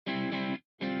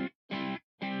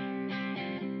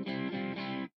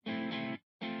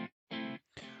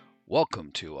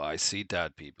Welcome to I See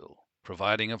Dad People,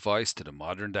 providing a voice to the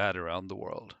modern dad around the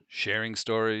world, sharing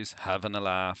stories, having a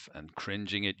laugh, and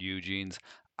cringing at Eugene's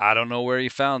I don't know where he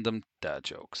found them dad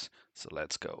jokes. So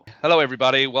let's go. Hello,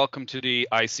 everybody. Welcome to the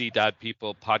I See Dad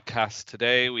People podcast.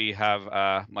 Today we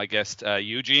have my guest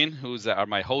Eugene, who's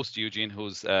my host Eugene,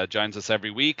 who's joins us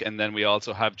every week, and then we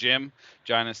also have Jim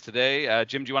join us today.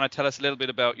 Jim, do you want to tell us a little bit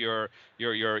about your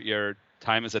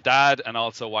time as a dad, and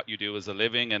also what you do as a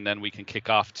living, and then we can kick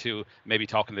off to maybe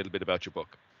talking a little bit about your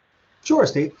book. Sure,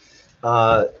 Steve.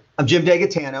 Uh, I'm Jim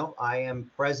DeGaetano. I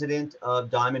am president of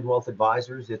Diamond Wealth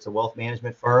Advisors. It's a wealth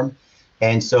management firm.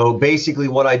 And so basically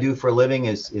what I do for a living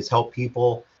is help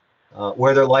people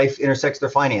where their life intersects their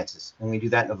finances. And we do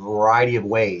that in a variety of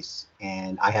ways.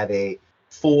 And I have a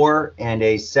 4 and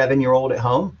a 7-year-old at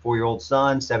home, 4-year-old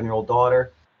son, 7-year-old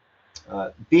daughter.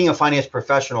 Being a finance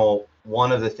professional,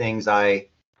 one of the things I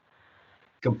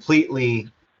completely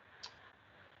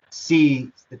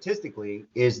see statistically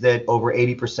is that over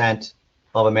 80%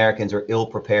 of Americans are ill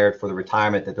prepared for the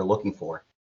retirement that they're looking for.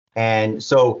 And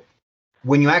so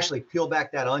when you actually peel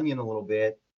back that onion a little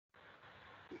bit,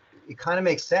 it kind of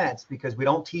makes sense because we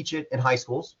don't teach it in high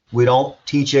schools. We don't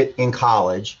teach it in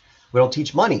college. We don't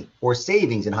teach money or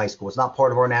savings in high school. It's not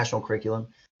part of our national curriculum.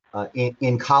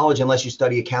 In college, unless you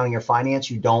study accounting or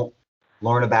finance, you don't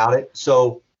learn about it.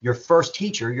 So your first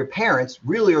teacher, your parents,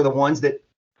 really are the ones that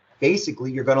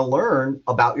basically you're going to learn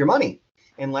about your money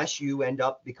unless you end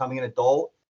up becoming an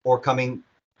adult or coming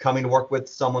to work with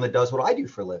someone that does what I do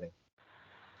for a living.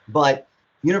 But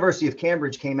University of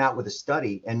Cambridge came out with a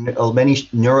study, and many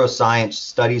neuroscience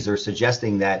studies are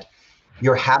suggesting that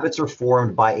your habits are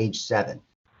formed by age 7.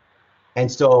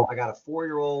 And so I got a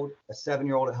 4-year-old, a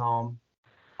 7-year-old at home.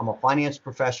 I'm a finance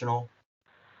professional.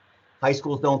 High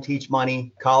schools don't teach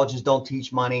money. Colleges don't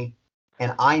teach money.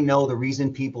 And I know the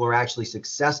reason people are actually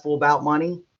successful about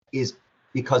money is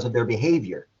because of their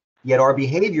behavior. Yet our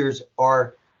behaviors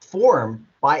are formed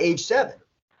by age 7.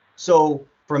 So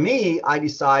for me, I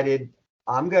decided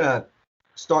I'm going to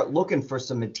start looking for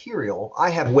some material.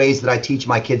 I have ways that I teach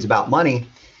my kids about money,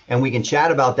 and we can chat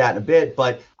about that in a bit.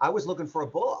 But I was looking for a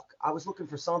book. I was looking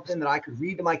for something that I could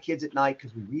read to my kids at night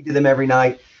because we read to them every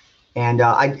night. And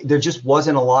there just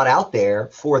wasn't a lot out there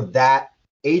for that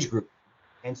age group.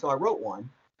 And so I wrote one,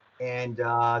 and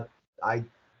I've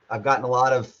gotten a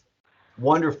lot of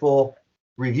wonderful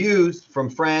reviews from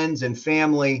friends and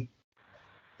family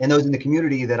and those in the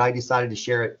community that I decided to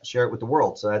share it with the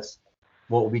world. So that's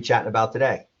what we'll be chatting about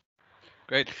today.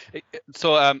 Great.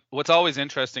 So what's always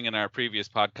interesting in our previous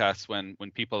podcasts when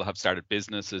people have started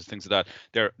businesses, things like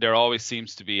that, there always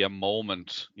seems to be a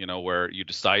moment, where you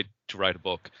decide to write a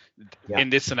book. Yeah. In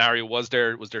this scenario, was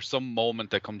there some moment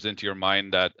that comes into your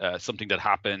mind that something that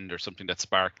happened or something that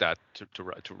sparked that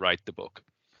to write the book?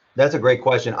 That's a great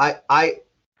question. I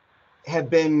have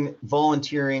been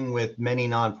volunteering with many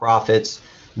nonprofits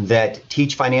that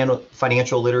teach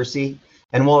financial literacy.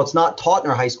 And while it's not taught in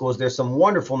our high schools, there's some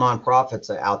wonderful nonprofits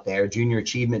out there, Junior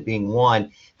Achievement being one,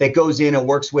 that goes in and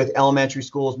works with elementary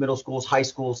schools, middle schools, high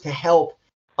schools to help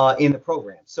in the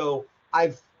program. So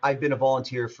I've been a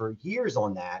volunteer for years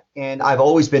on that, and I've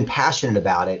always been passionate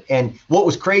about it. And what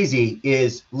was crazy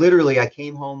is literally I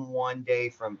came home one day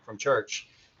from church,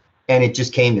 and it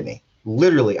just came to me.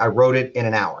 Literally, I wrote it in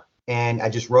an hour, and I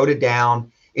just wrote it down.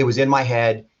 It was in my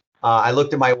head. I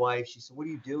looked at my wife. She said, "What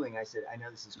are you doing?" I said, "I know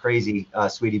this is crazy,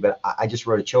 sweetie, but I just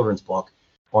wrote a children's book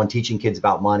on teaching kids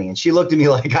about money." And she looked at me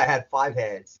like I had 5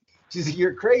 heads. She said,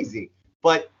 "You're crazy."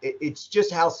 But it's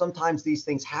just how sometimes these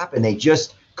things happen. They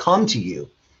just come to you.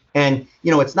 And,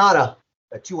 it's not a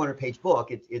 200-page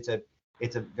book. It's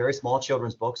a very small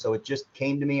children's book. So it just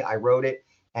came to me. I wrote it,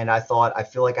 and I thought, I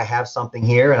feel like I have something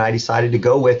here. And I decided to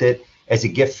go with it as a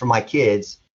gift for my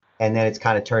kids. And then it's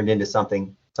kind of turned into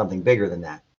something bigger than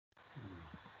that.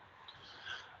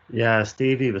 Yeah,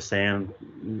 Stevie was saying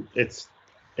it's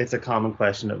a common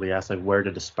question that we ask, like, where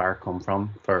did the spark come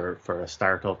from for a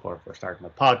startup or for starting a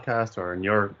podcast, or in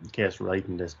your case,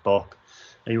 writing this book?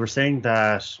 And you were saying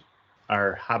that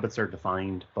our habits are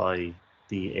defined by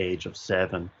the age of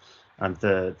 7, and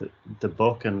the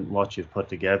book and what you've put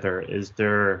together, is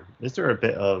there a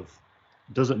bit of,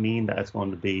 does it mean that it's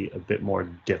going to be a bit more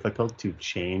difficult to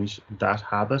change that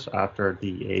habit after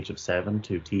the age of 7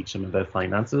 to teach them about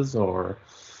finances, or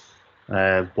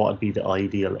what would be the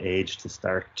ideal age to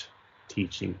start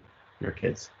teaching your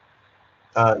kids?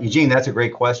 Eugene, that's a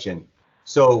great question.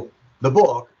 So the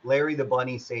book, Larry the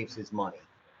Bunny Saves His Money.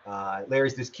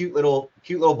 Larry's this cute little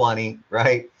bunny,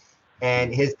 right?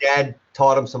 And his dad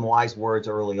taught him some wise words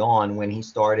early on when he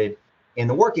started in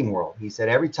the working world. He said,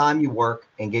 every time you work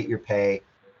and get your pay,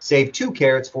 save 2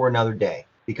 carrots for another day,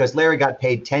 because Larry got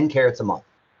paid 10 carrots a month.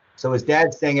 So his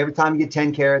dad's saying every time you get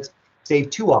 10 carrots, save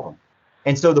 2 of them.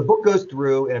 And so the book goes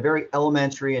through in a very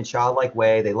elementary and childlike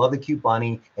way. They love the cute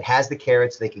bunny. It has the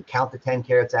carrots. They can count the 10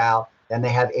 carrots out. Then they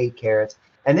have 8 carrots.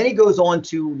 And then he goes on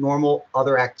to normal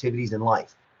other activities in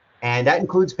life. And that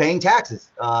includes paying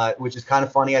taxes, which is kind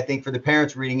of funny. I think for the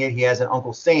parents reading it, he has an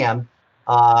Uncle Sam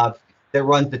that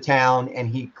runs the town, and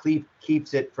he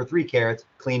keeps it for 3 carrots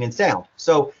clean and sound.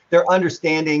 So they're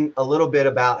understanding a little bit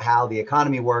about how the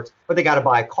economy works, but they got to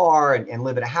buy a car and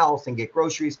live in a house and get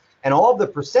groceries. And all of the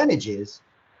percentages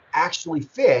actually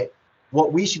fit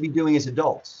what we should be doing as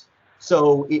adults.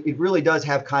 So it really does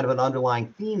have kind of an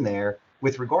underlying theme there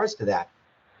with regards to that.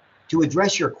 To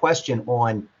address your question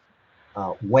on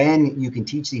when you can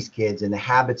teach these kids and the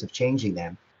habits of changing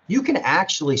them, you can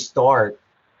actually start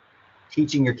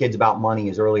teaching your kids about money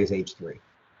as early as age 3.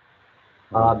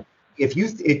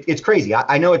 It's crazy.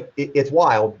 I know it's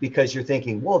wild because you're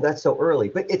thinking, well, that's so early,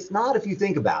 but it's not if you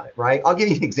think about it, right? I'll give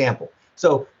you an example.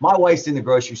 So my wife's in the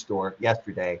grocery store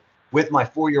yesterday with my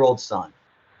 4-year-old son,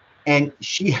 and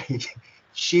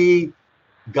she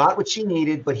got what she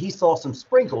needed, but he saw some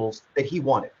sprinkles that he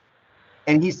wanted.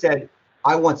 And he said,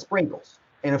 I want sprinkles.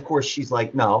 And of course, she's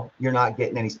like, no, you're not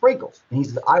getting any sprinkles. And he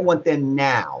says, I want them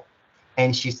now.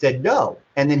 And she said, no.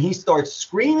 And then he starts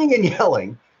screaming and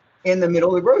yelling in the middle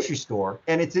of the grocery store.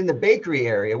 And it's in the bakery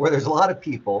area where there's a lot of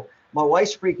people. My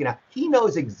wife's freaking out. He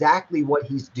knows exactly what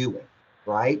he's doing,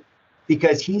 right?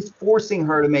 Because he's forcing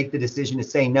her to make the decision to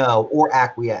say no or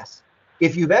acquiesce.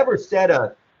 If you've ever said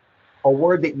a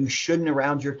word that you shouldn't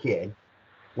around your kid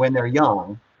when they're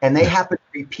young, and they happen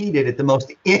to repeat it at the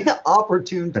most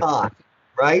inopportune time,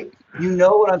 right? You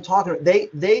know what I'm talking about.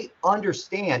 They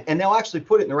understand, and they'll actually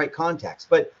put it in the right context.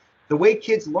 But the way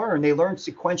kids learn, they learn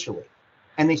sequentially.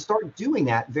 And they start doing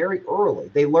that very early.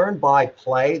 They learn by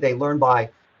play. They learn by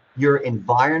your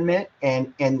environment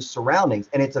and surroundings.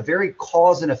 And it's a very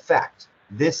cause and effect,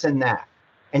 this and that.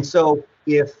 And so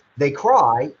if they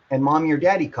cry and mommy or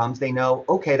daddy comes, they know,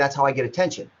 okay, that's how I get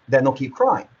attention. Then they'll keep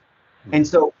crying. And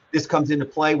so this comes into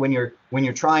play when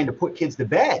you're trying to put kids to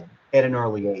bed at an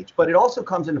early age, but it also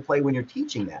comes into play when you're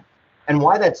teaching them. And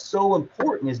why that's so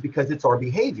important is because it's our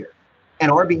behavior,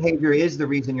 and our behavior is the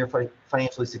reason you're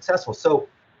financially successful. So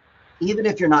even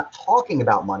if you're not talking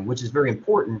about money, which is very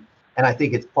important, and I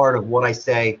think it's part of what I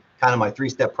say, kind of my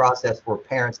 3-step process for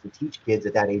parents to teach kids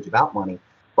at that age about money,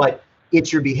 but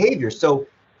it's your behavior. So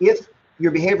if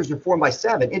your behaviors are formed by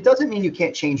 7, it doesn't mean you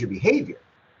can't change your behavior.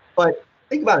 But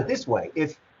think about it this way.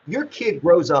 If your kid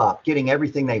grows up getting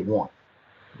everything they want,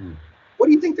 what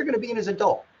do you think they're going to be in as an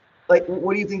adult? Like,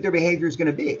 what do you think their behavior is going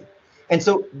to be? And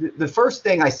so the first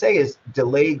thing I say is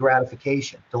delay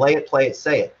gratification. Delay it, play it,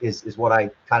 say it is what I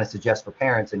kind of suggest for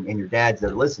parents and your dads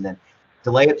that are listening.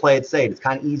 Delay it, play it, say it. It's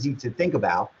kind of easy to think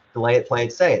about. Delay it, play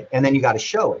it, say it. And then you got to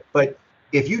show it. But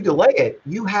if you delay it,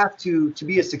 you have to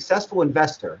be a successful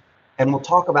investor. And we'll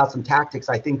talk about some tactics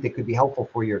I think that could be helpful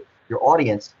for your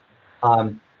audience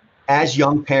as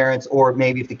young parents, or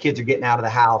maybe if the kids are getting out of the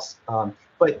house.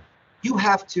 But you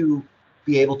have to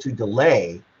be able to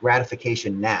delay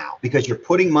gratification now because you're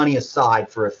putting money aside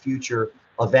for a future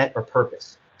event or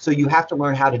purpose. So you have to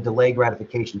learn how to delay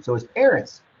gratification. So as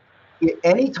parents,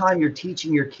 anytime you're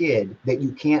teaching your kid that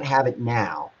you can't have it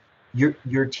now,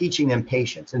 you're teaching them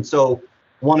patience. And so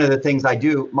one of the things I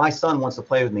do, my son wants to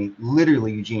play with me,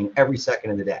 literally, Eugene, every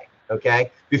second of the day.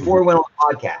 Okay. Before we went on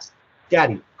the podcast,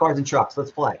 Daddy, Cars and Trucks,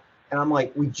 let's play. And I'm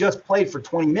like, we just played for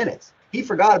 20 minutes. He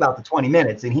forgot about the 20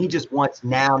 minutes and he just wants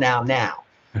now.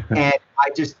 And I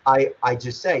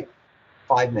just say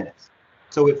 5 minutes.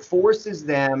 So it forces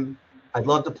them, I'd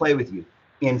love to play with you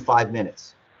in 5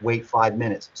 minutes, wait 5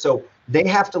 minutes. So they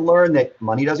have to learn that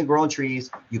money doesn't grow on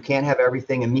trees. You can't have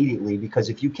everything immediately, because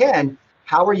if you can,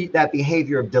 how are you, that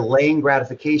behavior of delaying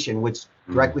gratification, which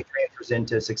directly transfers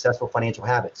into successful financial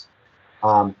habits.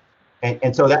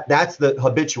 And so that's the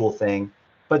habitual thing.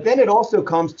 But then it also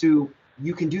comes to,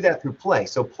 you can do that through play.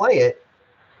 So play it,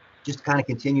 just to kind of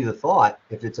continue the thought,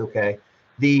 if it's okay.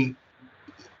 The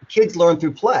kids learn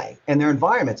through play and their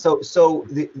environment. So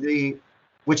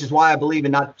which is why I believe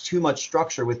in not too much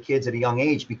structure with kids at a young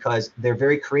age, because they're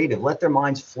very creative. Let their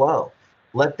minds flow.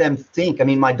 Let them think. I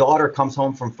mean, my daughter comes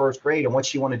home from first grade, and what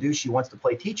she wants to do, she wants to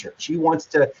play teacher. She wants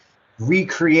to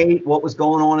recreate what was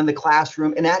going on in the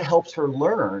classroom, and that helps her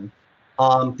learn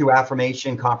through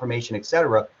affirmation, confirmation,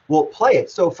 etc. We'll play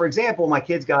it. So for example, my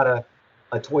kids got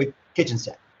a toy kitchen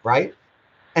set, right?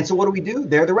 And so what do?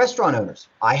 They're the restaurant owners.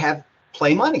 I have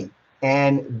play money,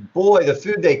 and boy, the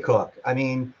food they cook. I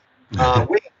mean,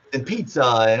 wings and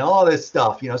pizza and all this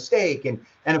stuff, steak.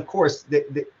 And of course,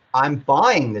 I'm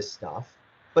buying this stuff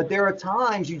But there are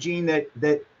times, Eugene,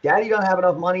 that daddy don't have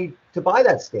enough money to buy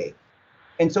that steak.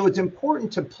 And so it's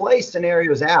important to play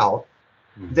scenarios out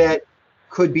that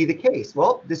could be the case.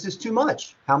 Well, this is too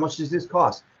much. How much does this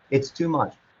cost? It's too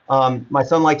much. My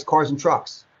son likes cars and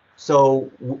trucks. So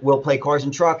we'll play cars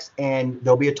and trucks, and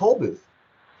there'll be a toll booth.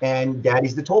 And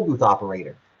daddy's the toll booth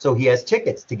operator. So he has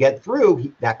tickets to get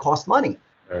through. That costs money.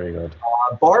 Very good.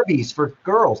 Barbies for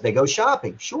girls. They go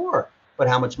shopping. Sure. But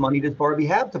how much money does Barbie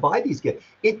have to buy these gifts?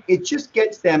 It just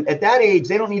gets them at that age.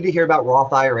 They don't need to hear about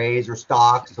Roth IRAs or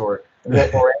stocks or any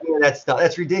of that stuff.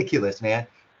 That's ridiculous, man.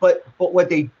 But what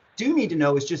they do need to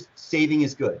know is just saving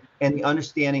is good, and the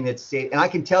understanding that and I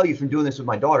can tell you from doing this with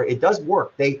my daughter, it does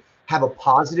work. They have a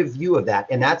positive view of that,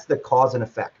 and that's the cause and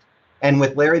effect. And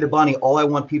with Larry the Bunny, all I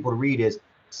want people to read is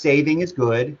saving is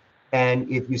good, and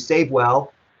if you save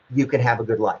well, you can have a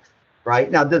good life, right?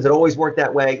 Now, does it always work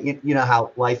that way? You know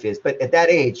how life is, but at that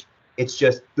age, it's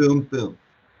just boom, boom.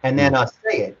 And then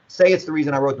say it's the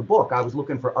reason I wrote the book. I was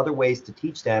looking for other ways to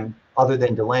teach them other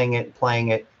than delaying it, playing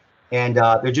it. And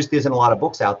there just isn't a lot of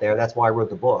books out there. That's why I wrote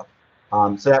the book.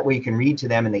 So that way you can read to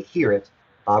them and they hear it.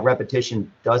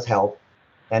 Repetition does help.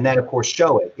 And then, of course,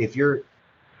 show it. If you're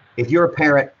a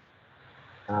parent,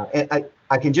 and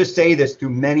I can just say this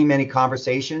through many, many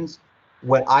conversations,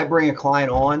 when I bring a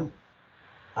client on,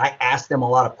 I ask them a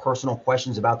lot of personal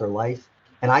questions about their life.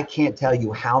 And I can't tell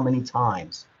you how many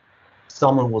times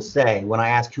someone will say, when I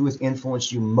ask who has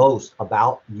influenced you most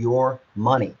about your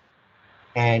money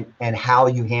and how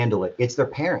you handle it, it's their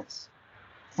parents,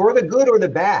 for the good or the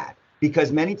bad. Because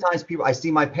many times I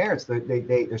see my parents,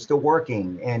 they're still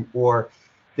working, or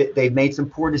they've made some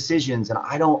poor decisions, and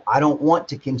I don't want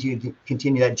to continue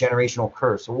that generational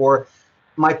curse. Or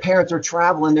my parents are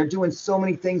traveling, they're doing so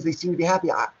many things, they seem to be happy.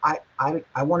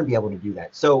 I want to be able to do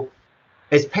that. So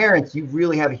as parents, you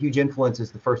really have a huge influence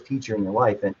as the first teacher in your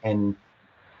life, and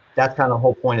that's kind of the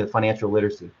whole point of the financial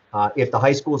literacy. If the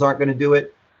high schools aren't going to do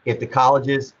it, if the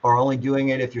colleges are only doing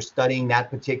it if you're studying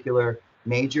that particular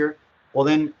major, well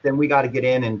then we got to get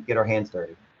in and get our hands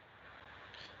dirty.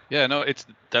 Yeah, no,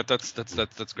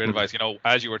 that's great advice. You know,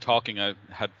 as you were talking, I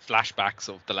had flashbacks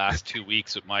of the last 2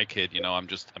 weeks with my kid. You know, I'm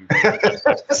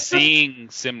seeing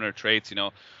similar traits. You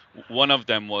know, one of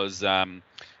them was,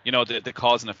 you know, the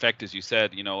cause and effect, as you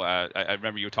said. You know, I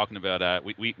remember you were talking about.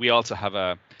 We also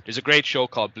have there's a great show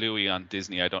called Bluey on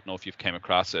Disney. I don't know if you've came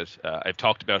across it. I've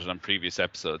talked about it on previous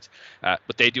episodes,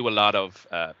 but they do a lot of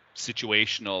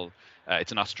situational.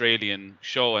 It's an Australian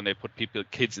show, and they put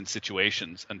kids in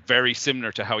situations, and very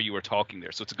similar to how you were talking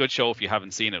there. So it's a good show if you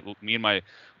haven't seen it. Me and my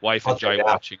wife enjoy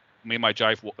watching. Me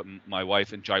and my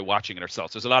wife enjoy watching it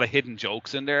ourselves. There's a lot of hidden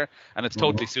jokes in there, and it's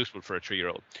totally suitable for a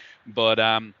 3-year-old. But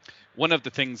one of the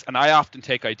things, and I often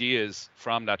take ideas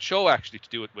from that show actually to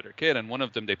do it with her kid, and one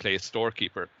of them, they play a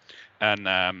storekeeper.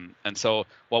 And so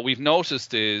what we've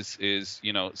noticed is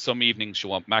you know, some evenings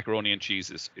she'll want macaroni and cheese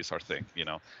is her thing, you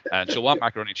know, and she'll want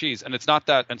macaroni and cheese, and it's not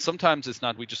that, and sometimes it's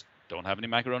not, we just don't have any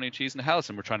macaroni and cheese in the house,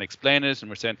 and we're trying to explain it,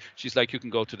 and we're saying, she's like, you can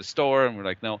go to the store, and we're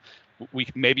like, no,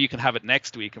 maybe you can have it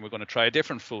next week, and we're going to try a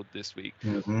different food this week.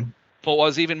 But what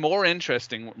was even more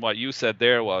interesting, what you said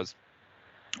there, was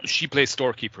she plays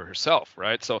storekeeper herself,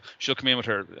 right? So she'll come in with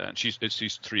her, and she's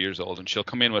 3 years old, and she'll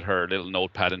come in with her little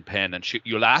notepad and pen, and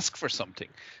you'll ask for something,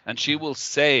 and she will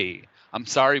say, I'm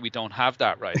sorry, we don't have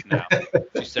that right now.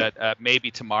 She said,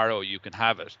 maybe tomorrow you can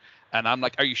have it. And I'm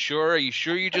like, are you sure? Are you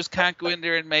sure you just can't go in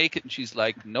there and make it? And she's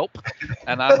like, nope.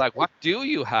 And I'm like, what do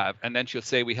you have? And then she'll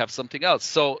say, we have something else.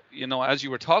 So, you know, as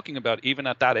you were talking about, even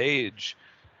at that age,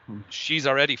 she's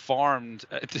already formed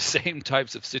the same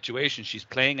types of situations. She's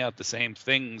playing out the same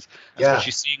things as what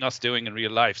she's seeing us doing in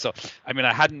real life. So, I mean,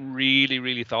 I hadn't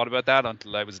really thought about that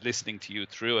until I was listening to you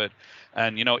through it.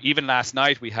 And, you know, even last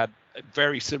night we had a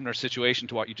very similar situation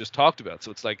to what you just talked about.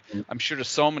 So it's like, I'm sure there's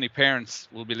so many parents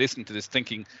will be listening to this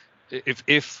thinking,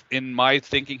 if in my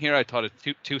thinking here, I thought of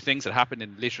two things that happened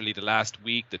in literally the last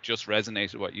week that just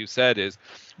resonated what you said is,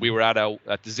 we were at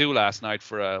the zoo last night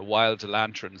for a wild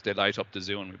lanterns. They light up the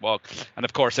zoo, and we walk. And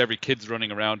of course, every kid's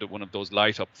running around at one of those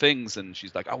light up things, and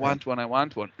she's like, I want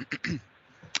one.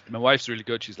 My wife's really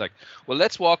good. She's like, well,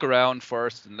 let's walk around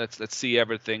first, and let's see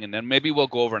everything, and then maybe we'll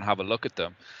go over and have a look at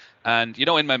them. And, you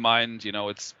know, in my mind, you know,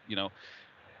 it's, you know,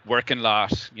 working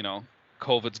lot, you know,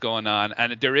 COVID's going on,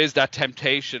 and there is that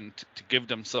temptation to give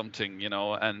them something, you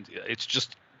know, and it's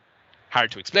just hard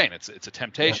to explain. It's a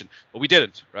temptation, but we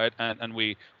didn't, right? And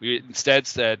we instead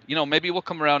said, you know, maybe we'll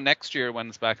come around next year when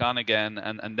it's back on again,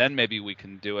 and then maybe we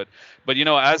can do it. But, you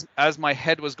know, as my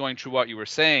head was going through what you were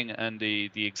saying and the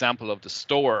example of the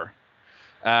store,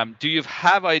 do you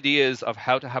have ideas of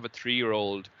how to have a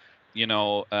 3-year-old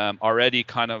already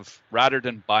kind of, rather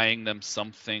than buying them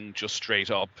something just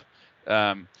straight up,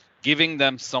 giving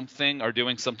them something or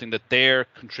doing something that they're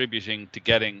contributing to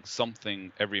getting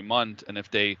something every month. And if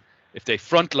they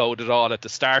front load it all at the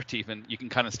start, even, you can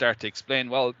kind of start to explain,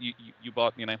 well, you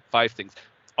bought 5 things.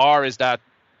 Or is that,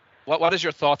 what is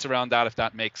your thoughts around that, if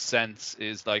that makes sense?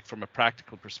 Is like, from a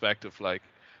practical perspective, like,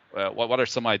 what are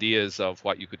some ideas of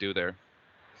what you could do there?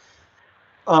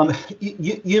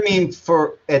 You mean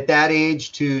for at that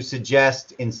age to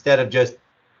suggest, instead of just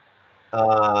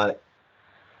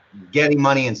getting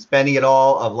money and spending it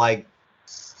all, of like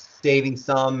saving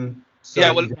some?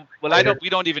 Yeah, well, we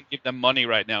don't even give them money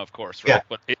right now, of course, right?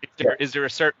 Yeah. But is there a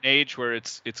certain age where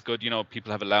it's good?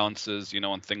 People have allowances,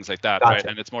 and things like that, Gotcha. right?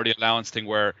 And it's more the allowance thing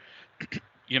where,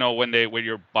 when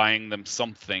you're buying them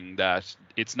something, that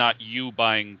it's not you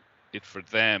buying it for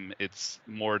them, it's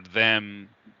more them.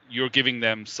 You're giving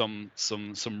them some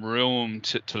room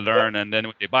to learn, and then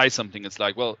when they buy something, it's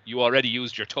like, well, you already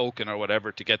used your token or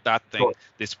whatever to get that thing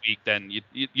this week. Then you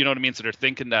know what I mean. So they're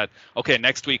thinking that, okay,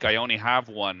 next week I only have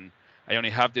one. I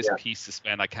only have this piece to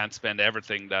spend. I can't spend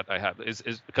everything that I have. Is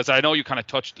because I know you kind of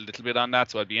touched a little bit on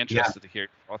that, so I'd be interested to hear your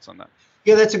thoughts on that.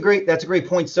 Yeah, that's a great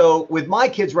point. So with my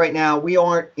kids right now, we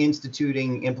aren't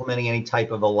implementing any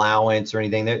type of allowance or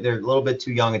anything. They're a little bit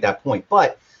too young at that point.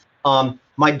 But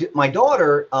my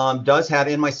daughter does have,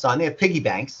 and my son, they have piggy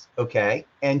banks. Okay,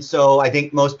 and so I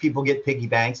think most people get piggy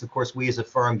banks. Of course, we as a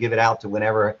firm give it out to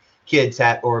whenever kids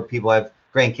have, or people have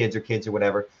grandkids or kids or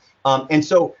whatever. And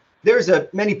so there's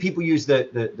many people use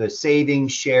the saving,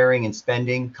 sharing, and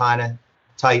spending kind of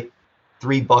type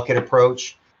 3-bucket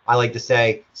approach. I like to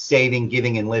say saving,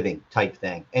 giving, and living type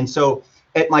thing. And so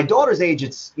at my daughter's age,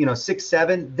 it's 6,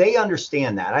 7. They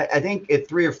understand that. I think at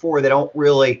 3 or 4, they don't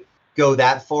really go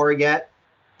that far yet.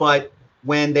 But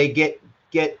when they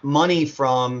get money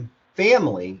from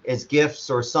family as gifts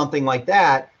or something like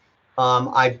that,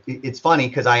 it's funny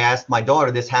because I asked my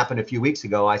daughter, this happened a few weeks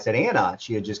ago. I said, Anna,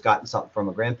 she had just gotten something from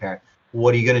a grandparent.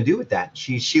 What are you going to do with that?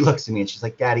 She looks at me and she's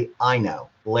like, Daddy, I know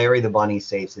Larry the Bunny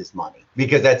saves his money,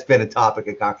 because that's been a topic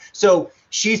of conversation. So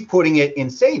she's putting it in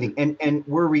saving, and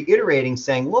we're reiterating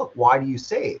saying, look, why do you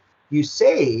save? You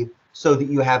save so that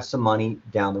you have some money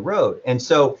down the road. And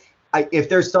so if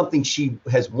there's something she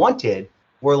has wanted,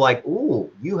 we're like,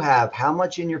 ooh, you have how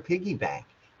much in your piggy bank?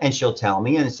 And she'll tell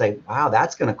me and say, wow,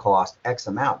 that's going to cost X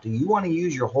amount. Do you want to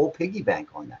use your whole piggy bank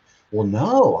on that? Well,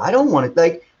 no, I don't want it.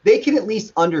 Like, they can at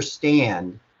least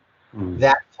understand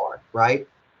that part, right?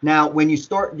 Now, when you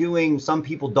start doing, some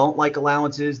people don't like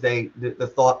allowances.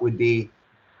 The thought would be,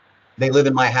 they live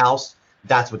in my house,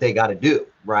 that's what they got to do,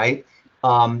 right?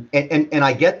 And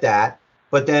I get that.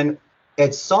 But then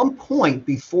at some point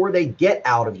before they get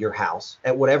out of your house,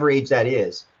 at whatever age that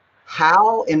is,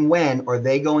 how and when are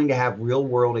they going to have real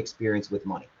world experience with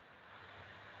money?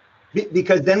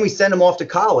 Because then we send them off to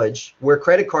college, where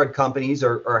credit card companies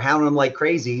are hounding them like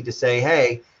crazy to say,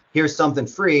 hey, here's something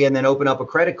free, and then open up a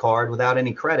credit card without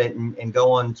any credit and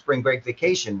go on spring break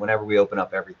vacation whenever we open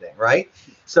up everything, right?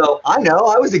 So I know,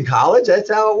 I was in college, that's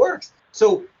how it works.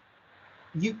 So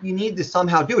you need to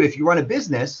somehow do it. If you run a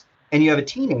business and you have a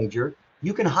teenager,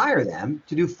 you can hire them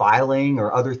to do filing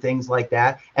or other things like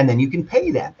that, and then you can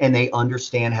pay them, and they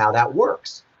understand how that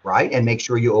works, right? And make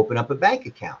sure you open up a bank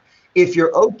account. If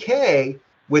you're okay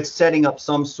with setting up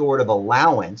some sort of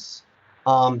allowance,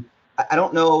 I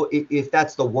don't know if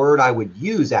that's the word I would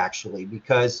use, actually,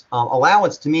 because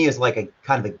allowance to me is like a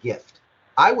kind of a gift.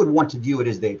 I would want to view it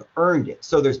as they've earned it.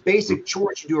 So there's basic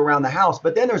chores you do around the house,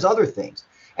 but then there's other things.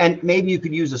 And maybe you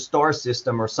could use a star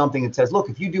system or something that says, look,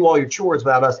 if you do all your chores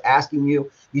without us asking you,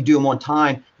 you do them on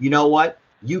time, you know what?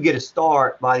 You get a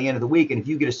star by the end of the week. And if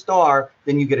you get a star,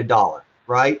 then you get $1.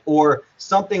 Right? Or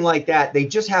something like that. They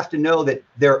just have to know that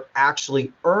they're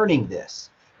actually earning this.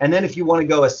 And then if you want to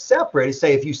go a separate,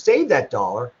 say, if you save that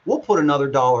 $1, we'll put another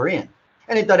 $1 in.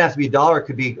 And it doesn't have to be $1. It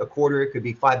could be a quarter. It could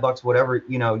be $5, whatever,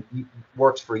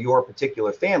 works for your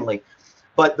particular family.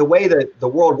 But the way that the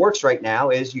world works right now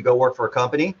is you go work for a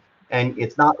company, and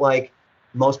it's not like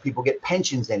most people get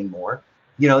pensions anymore.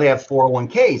 They have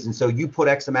 401ks. And so you put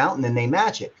X amount and then they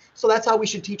match it. So that's how we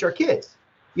should teach our kids.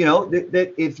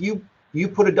 That if you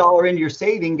put $1 into your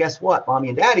saving, guess what? Mommy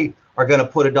and daddy are going to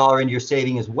put $1 into your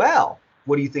saving as well.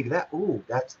 What do you think of that? Ooh,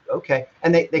 that's okay.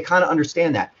 And they kind of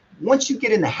understand that. Once you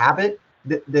get in the habit,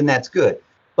 then that's good.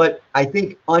 But I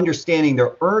think understanding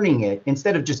they're earning it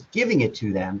instead of just giving it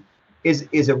to them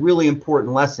is a really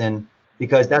important lesson,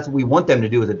 because that's what we want them to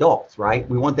do as adults, right?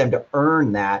 We want them to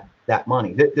earn that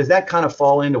money. Does that kind of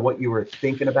fall into what you were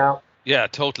thinking about? Yeah,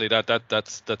 totally.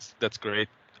 That's great.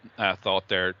 thought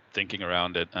there, thinking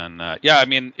around it, and yeah, I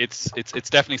mean, it's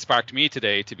definitely sparked me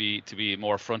today to be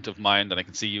more front of mind, and I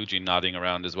can see Eugene nodding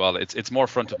around as well. It's more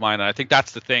front of mind, and I think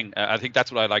that's the thing. I think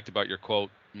that's what I liked about your quote,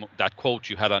 that quote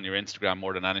you had on your Instagram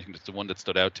more than anything. That's the one that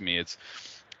stood out to me.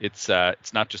 It's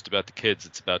not just about the kids.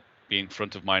 It's about being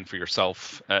front of mind for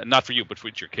yourself, not for you, but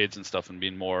with your kids and stuff, and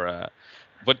being more.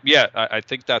 But yeah, I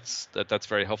think that's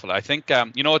very helpful. I think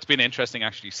it's been interesting.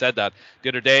 Actually, you said that the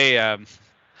other day.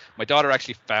 My daughter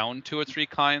actually found 2 or 3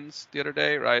 coins the other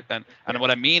day, right? And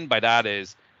what I mean by that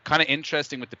is kind of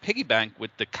interesting with the piggy bank, with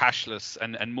the cashless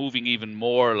and moving even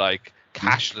more like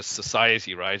cashless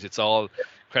society, right? It's all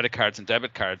credit cards and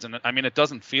debit cards. And I mean, it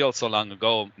doesn't feel so long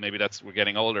ago, maybe we're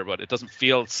getting older, but it doesn't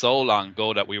feel so long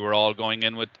ago that we were all going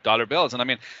in with dollar bills. And I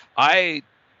mean, I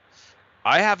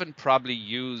haven't probably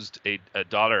used a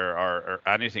dollar or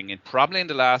anything in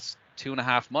the last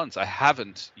 2.5 months. I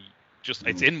haven't. Just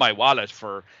it's in my wallet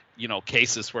for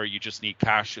cases where you just need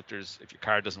cash if your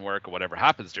card doesn't work or whatever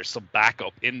happens. There's some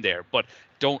backup in there, but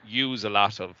don't use a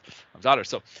lot of dollars.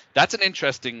 So that's an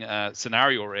interesting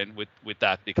scenario we're in with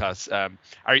that, because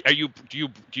do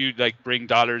you like bring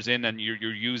dollars in and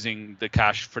you're using the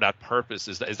cash for that purpose?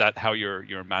 Is that how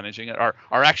you're managing it, or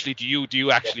actually do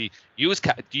you actually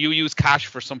use cash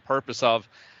for some purpose of?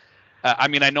 I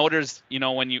mean, I know there's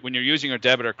when you're using your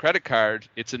debit or credit card,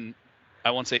 it's I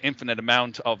won't say infinite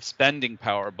amount of spending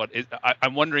power, but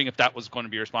I'm wondering if that was going to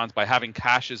be your response by having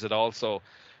cash. Is it also,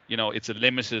 it's a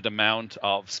limited amount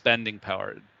of spending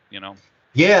power,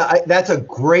 Yeah, that's a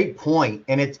great point.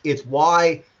 And it's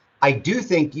why I do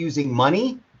think using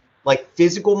money, like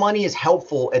physical money, is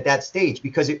helpful at that stage,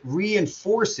 because it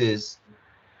reinforces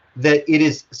that it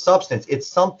is substance. It's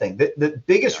something. The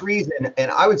biggest reason, and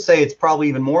I would say it's probably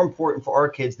even more important for our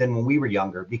kids than when we were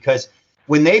younger, because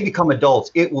when they become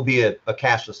adults, it will be a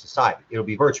cashless society. It'll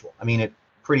be virtual. I mean, it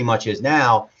pretty much is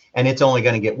now, and it's only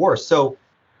going to get worse. So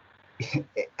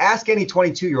ask any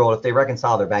 22-year-old if they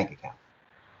reconcile their bank account.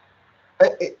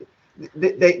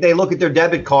 They look at their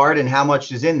debit card and how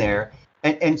much is in there.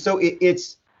 And so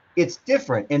it's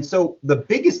different. And so the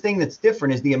biggest thing that's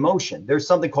different is the emotion. There's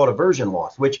something called aversion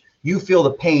loss, which you feel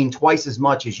the pain twice as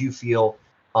much as you feel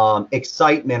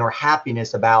excitement or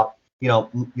happiness about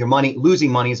your money, losing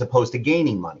money as opposed to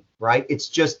gaining money, right? It's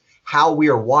just how we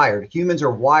are wired. Humans are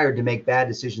wired to make bad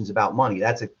decisions about money.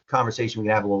 That's a conversation we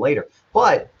can have a little later.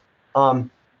 But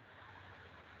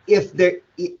if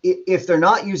they're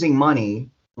not using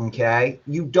money, okay,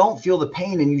 you don't feel the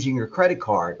pain in using your credit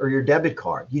card or your debit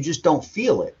card. You just don't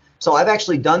feel it. So I've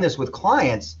actually done this with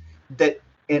clients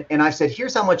and I've said,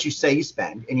 here's how much you say you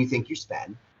spend and you think you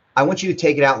spend. I want you to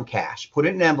take it out in cash, put it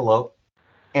in an envelope,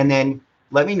 and then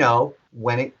let me know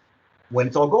when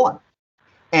it's all gone.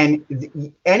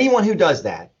 And anyone who does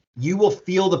that, you will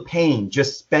feel the pain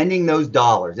just spending those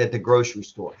dollars at the grocery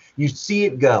store. You see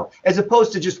it go, as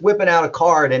opposed to just whipping out a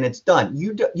card and it's done.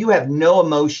 You have no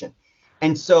emotion.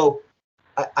 And so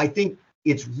I think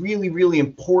it's really, really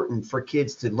important for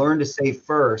kids to learn to save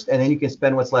first, and then you can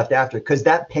spend what's left after, because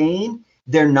that pain,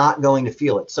 they're not going to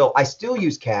feel it. So I still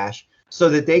use cash so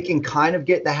that they can kind of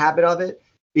get the habit of it,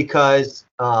 because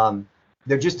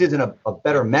there just isn't a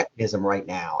better mechanism right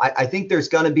now. I think there's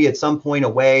going to be at some point a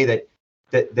way that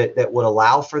would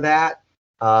allow for that.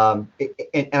 And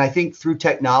I think through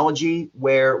technology,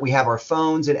 where we have our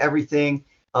phones and everything,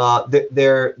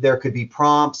 there could be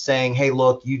prompts saying, hey,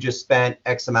 look, you just spent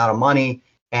X amount of money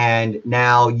and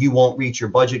now you won't reach your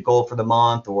budget goal for the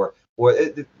month, or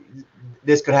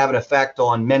this could have an effect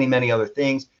on many, many other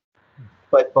things.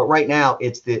 But right now,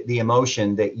 it's the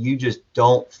emotion that you just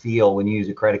don't feel when you use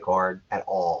a credit card at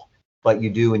all, but you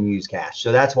do when you use cash.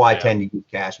 So that's why I tend to use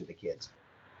cash with the kids.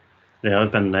 Yeah,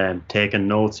 I've been taking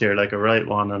notes here like a right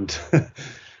one, and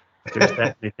there's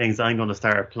definitely things I'm going to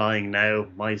start applying now.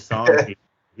 My son,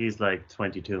 he's like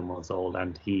 22 months old,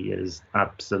 and he is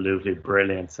absolutely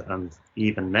brilliant. And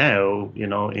even now,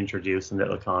 introducing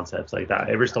little concepts like that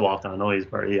every so often. I know he's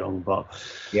very young, but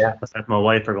yeah, my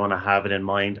wife are going to have it in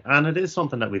mind, and it is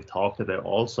something that we've talked about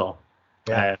also.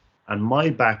 Yeah. And my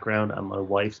background and my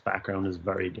wife's background is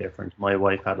very different. My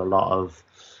wife had a lot of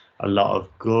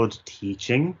good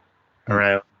teaching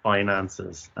around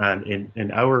finances, and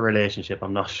in our relationship,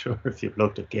 I'm not sure if you've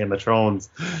looked at Game of Thrones,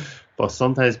 but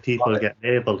sometimes people get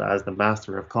labeled as the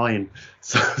master of coin.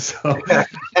 So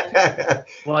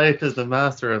wife is the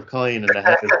master of coin in the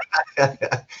house.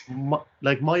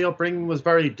 My upbringing was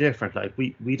very different. Like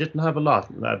we didn't have a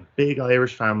lot. A big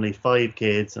Irish family, 5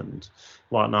 kids and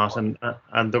whatnot, and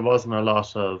there wasn't a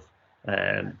lot of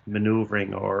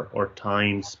maneuvering or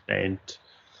time spent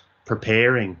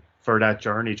preparing for that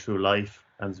journey through life.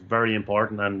 And it's very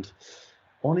important. And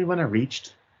only when I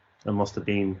reached it must have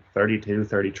been 32,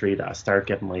 33 that I start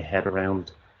getting my head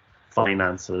around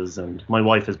finances, and my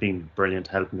wife has been brilliant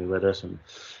helping me with it and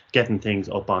getting things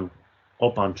up on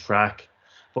track.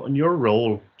 But in your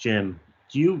role, Jim,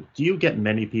 do you get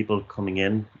many people coming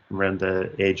in around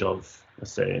the age of,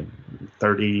 let's say,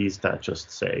 30s that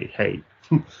just say, hey,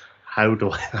 how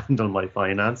do I handle my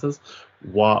finances?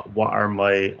 What are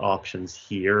my options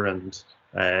here? And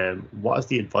what is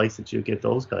the advice that you give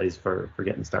those guys for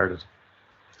getting started?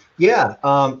 Yeah,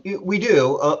 we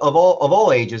do of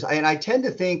all ages, and I tend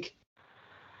to think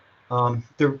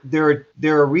there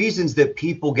are reasons that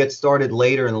people get started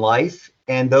later in life,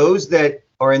 and those that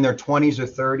are in their 20s or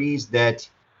 30s that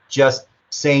just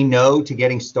say no to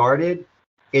getting started.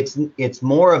 It's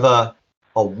more of a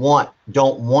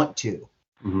don't want to.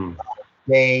 Mm-hmm.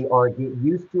 They are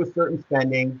used to a certain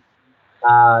spending.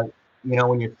 Uh,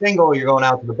 when you're single, you're going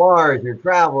out to the bars, you're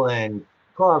traveling,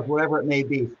 clubs, whatever it may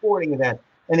be, sporting events,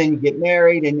 and then you get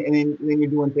married, and then you're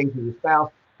doing things with your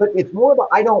spouse. But it's more of a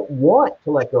I don't want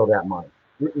to let go of that money.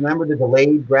 Remember the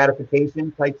delayed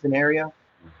gratification type scenario,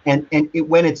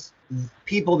 when it's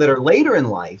people that are later in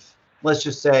life, let's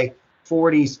just say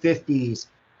 40s, 50s,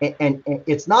 and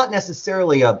it's not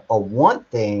necessarily a want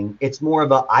thing. It's more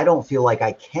of a I don't feel like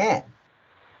I can.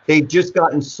 They've just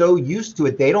gotten so used to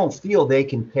it, they don't feel they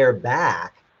can pare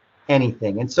back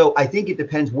anything. And so I think it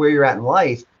depends where you're at in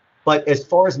life. But as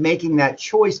far as making that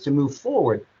choice to move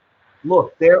forward,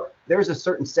 look, there's a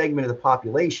certain segment of the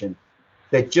population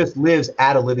that just lives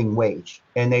at a living wage,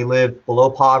 and they live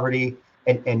below poverty.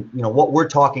 And what we're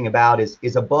talking about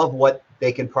is above what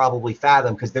they can probably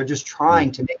fathom, because they're just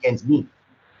trying to make ends meet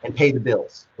and pay the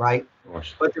bills, right?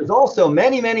 But there's also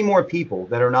many, many more people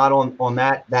that are not on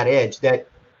that edge that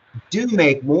do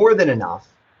make more than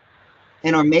enough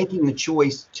and are making the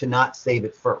choice to not save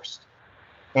it first.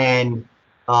 And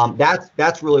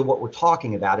that's really what we're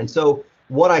talking about. And so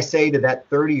what I say to that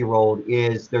 30-year-old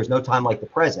is there's no time like the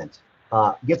present.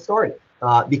 Get started.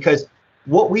 Because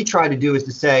what we try to do is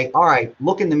to say, all right,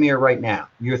 look in the mirror right now.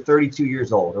 You're 32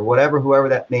 years old, or whoever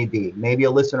that may be, maybe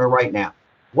a listener right now.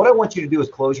 What I want you to do is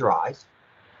close your eyes,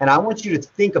 and I want you to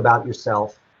think about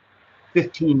yourself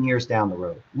 15 years down the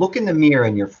road. Look in the mirror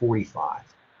and you're 45.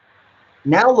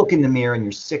 Now look in the mirror and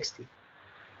you're 60.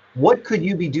 What could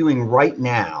you be doing right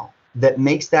now that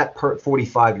makes that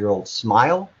 45-year-old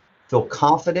smile, feel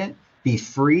confident, be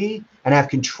free, and have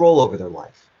control over their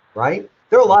life, right?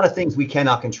 There are a lot of things we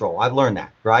cannot control. I've learned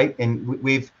that, right? And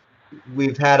we've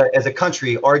had, as a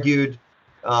country, argued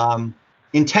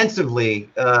intensively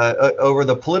over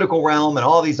the political realm and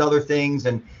all these other things.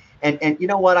 And you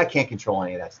know what? I can't control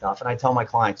any of that stuff. And I tell my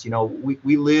clients,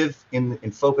 we live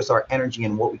and focus our energy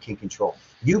in what we can control.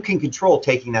 You can control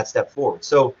taking that step forward.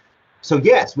 So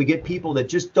yes, we get people that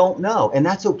just don't know, and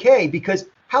that's okay, because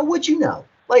how would you know?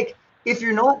 Like, if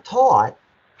you're not taught,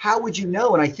 how would you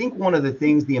know? And I think one of the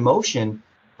things, the emotion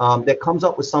that comes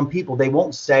up with some people, they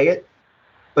won't say it,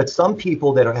 but some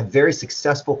people that have very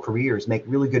successful careers, make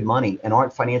really good money, and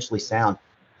aren't financially sound,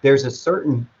 there's a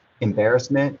certain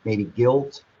embarrassment, maybe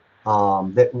guilt,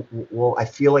 that, I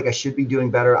feel like I should be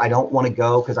doing better. I don't want to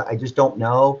go because I just don't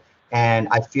know. And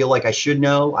I feel like I should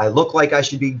know. I look like I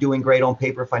should be doing great on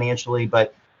paper financially,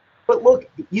 but look,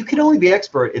 you can only be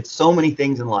expert at so many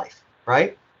things in life,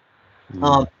 right?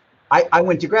 I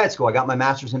went to grad school. I got my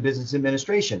master's in business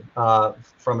administration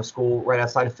from a school right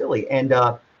outside of Philly. And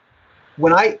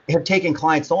when I have taken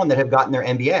clients on that have gotten their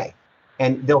MBA,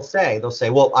 and they'll say,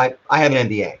 well, I have an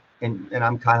MBA. And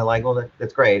I'm kind of like, well,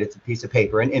 that's great. It's a piece of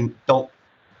paper. And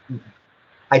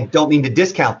I don't mean to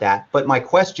discount that, but my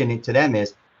question to them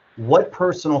is, what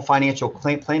personal financial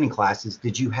planning classes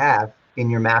did you have in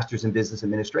your master's in business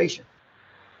administration?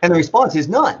 And the response is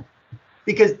none,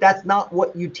 because that's not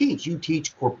what you teach. You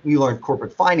learn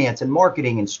corporate finance and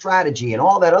marketing and strategy and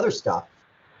all that other stuff.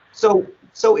 So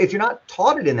if you're not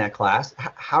taught it in that class,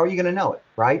 how are you going to know it,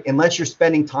 right? Unless you're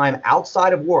spending time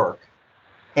outside of work.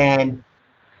 And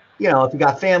if you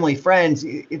got family, friends,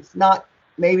 it's not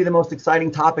maybe the most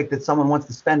exciting topic that someone wants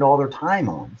to spend all their time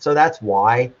on. So that's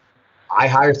why I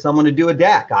hire someone to do a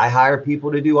deck. I hire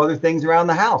people to do other things around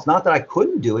the house. Not that I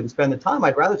couldn't do it and spend the time.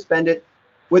 I'd rather spend it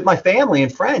with my family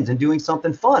and friends and doing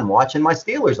something fun, watching my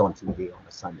Steelers on TV on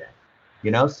a Sunday.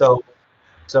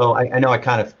 So I know I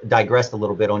kind of digressed a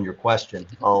little bit on your question.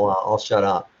 I'll shut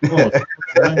up. Oh,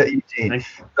 Eugene,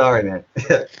 sorry, man.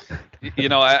 You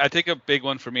know, I think a big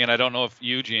one for me, and I don't know if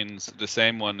Eugene's the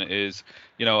same one, is,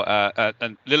 you know, a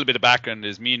little bit of background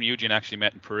is me and Eugene actually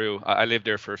met in Peru. I lived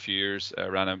there for a few years,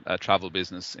 ran a travel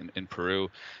business in Peru,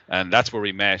 and that's where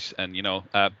we met. And, you know,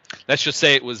 let's just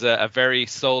say it was a very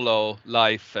solo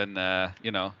life, and,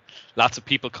 you know, lots of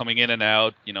people coming in and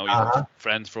out. You know, you have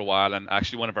friends for a while, and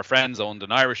actually one of our friends owned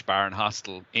an Irish bar and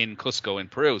hostel in Cusco in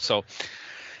Peru. So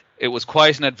it was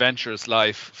quite an adventurous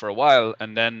life for a while,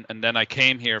 and then I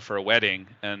came here for a wedding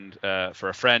and for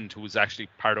a friend who was actually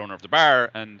part owner of the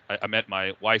bar, and I met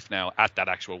my wife now at that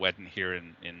actual wedding here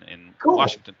in Cool.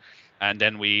 Washington, and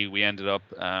then we ended up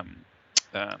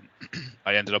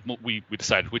we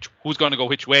decided who's going to go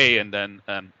which way, and then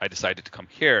I decided to come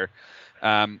here,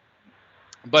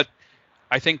 but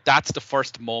I think that's the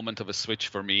first moment of a switch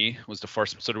for me. Was the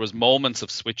first, so there was moments of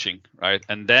switching, right,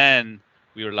 and then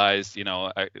we realized, you know,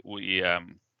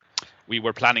 we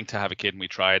were planning to have a kid, and we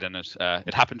tried, and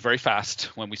it happened very fast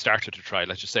when we started to try.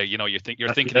 Let's just say, you know, you're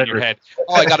thinking in your head,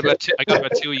 oh, I got about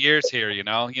 2 years here, you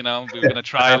know, we were going to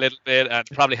try a little bit, and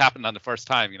it probably happened on the first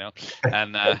time, you know,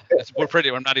 and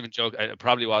we're not even joking, it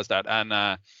probably was that,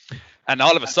 and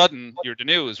all of a sudden you're the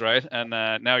news, right? And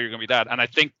now you're going to be that. And I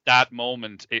think that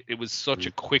moment, it was such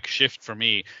a quick shift for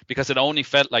me, because it only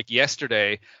felt like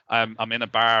yesterday I'm in a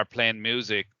bar playing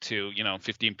music to, you know,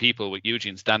 15 people with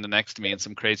Eugene standing next to me in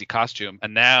some crazy costume.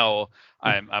 And now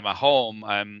I'm at home,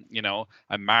 I'm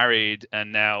married,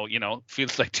 and now, you know,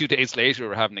 feels like 2 days later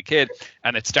we're having a kid.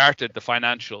 And it started, the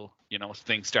financial, you know,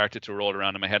 things started to roll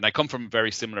around in my head. And I come from a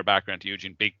very similar background to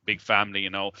Eugene, big family, you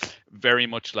know, very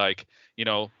much like, you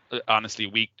know, honestly,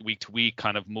 week to week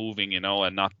kind of moving, you know,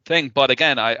 and not thing. But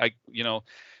again, I you know,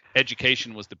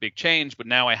 education was the big change, but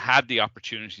now I had the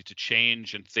opportunity to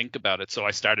change and think about it. So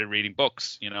I started reading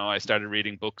books, you know,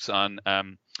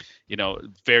 on, you know,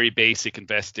 very basic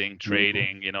investing,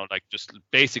 trading, you know, like just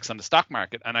basics on the stock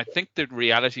market. And I think the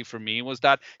reality for me was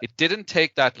that it didn't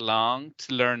take that long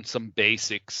to learn some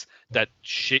basics that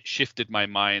shifted my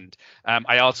mind.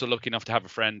 I also lucky enough to have a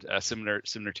friend similar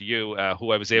to you,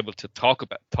 who I was able to talk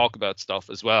about stuff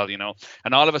as well, you know,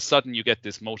 and all of a sudden you get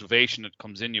this motivation that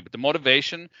comes in you. But the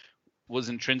motivation was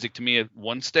intrinsic to me at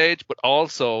one stage, but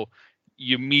also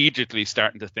you immediately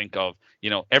starting to think of, you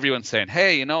know, everyone's saying,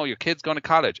 hey, you know, your kid's going to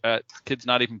college, kid's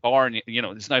not even born, you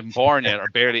know, it's not even born yet or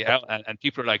barely out, and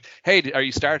people are like, hey, are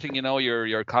you starting, you know,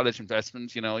 your college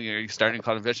investments, you know, you're starting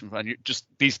college investment, and just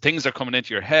these things are coming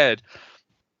into your head.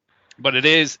 But it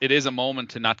is a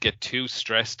moment to not get too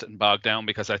stressed and bogged down,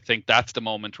 because I think that's the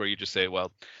moment where you just say,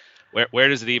 well, where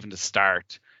does it even to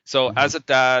start? So as a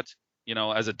dad, you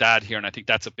know, here, and I think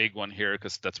that's a big one here,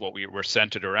 because that's what we're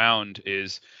centered around,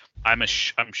 is I'm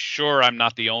sure I'm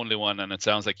not the only one, and it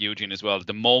sounds like Eugene as well.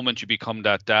 The moment you become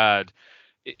that dad,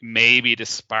 it may be the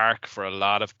spark for a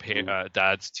lot of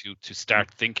dads to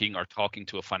start thinking or talking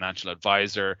to a financial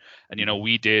advisor. And, you know,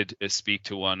 we did speak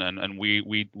to one, and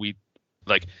we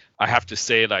like, I have to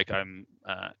say, like,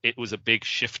 it was a big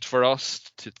shift for us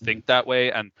to think that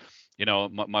way. And, you know,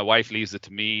 my wife leaves it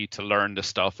to me to learn the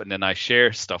stuff, and then I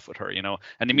share stuff with her, you know,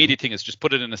 and the immediate thing is just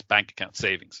put it in this bank account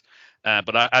savings.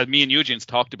 But me and Eugene's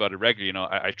talked about it regularly. You know,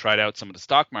 I tried out some of the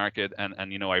stock market,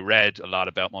 and you know, I read a lot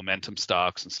about momentum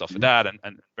stocks and stuff like that,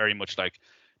 and very much like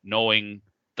knowing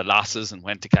the losses and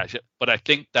when to catch it. But I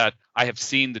think that I have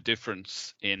seen the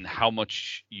difference in how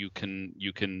much you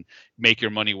can make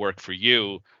your money work for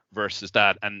you versus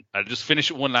that. And I'll just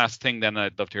finish with one last thing, then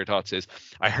I'd love to hear your thoughts. Is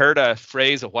I heard a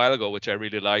phrase a while ago which I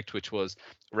really liked, which was,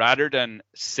 rather than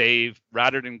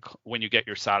when you get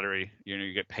your salary, you know,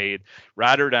 you get paid,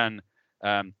 rather than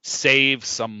save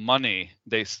some money,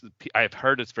 I've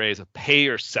heard this phrase of pay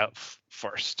yourself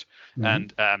first.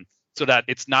 And so that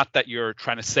it's not that you're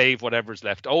trying to save whatever's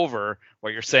left over.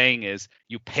 What you're saying is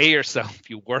you pay yourself,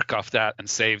 you work off that and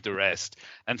save the rest.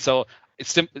 And so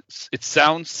it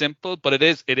sounds simple, but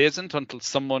it isn't until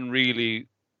someone really,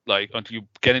 like, until you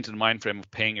get into the mind frame of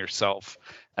paying yourself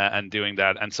and doing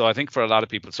that. And so I think for a lot of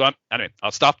people, so anyway,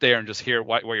 I'll stop there and just hear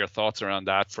what your thoughts around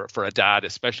that for a dad,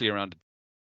 especially around.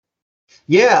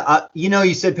 Yeah, you know,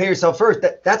 you said pay yourself first.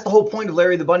 That's the whole point of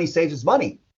Larry the Bunny Saves His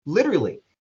Money. Literally,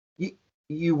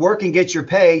 you work and get your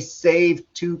pay, save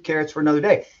 2 carrots for another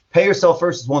day. Pay yourself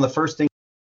first is one of the first things.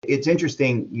 It's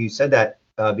interesting you said that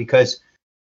because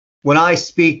when I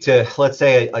speak to, let's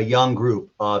say, a young group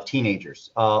of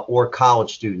teenagers or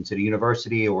college students at a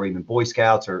university or even Boy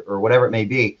Scouts or whatever it may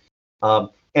be, and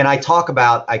I call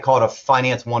it a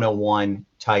finance 101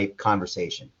 type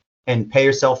conversation. And pay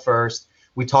yourself first.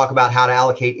 We talk about how to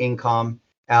allocate income.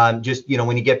 Just, you know,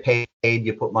 when you get paid,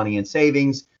 you put money in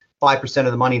savings. 5%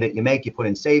 of the money that you make, you put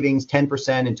in savings,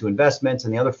 10% into investments,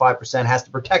 and the other 5% has to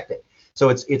protect it. So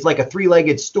it's like a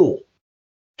three-legged stool: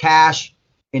 cash,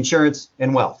 insurance,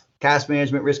 and wealth. Cash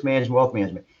management, risk management, wealth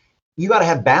management. You got to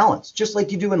have balance, just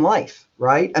like you do in life,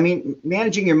 right? I mean,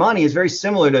 managing your money is very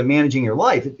similar to managing your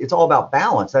life. It's all about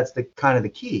balance. That's the kind of the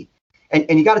key. And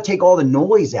you got to take all the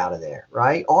noise out of there,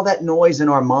 right? All that noise in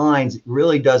our minds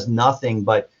really does nothing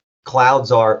but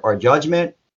clouds our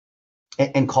judgment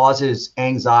and causes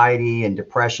anxiety and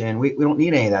depression. We don't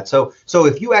need any of that. So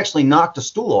if you actually knock the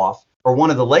stool off, or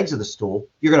one of the legs of the stool,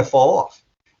 you're going to fall off.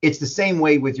 It's the same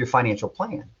way with your financial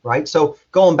plan, right? So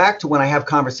going back to when I have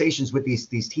conversations with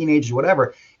these teenagers,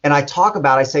 whatever, and I talk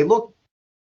about, I say, look,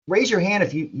 raise your hand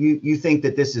if you think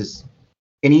that this is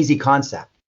an easy concept.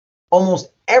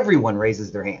 Almost everyone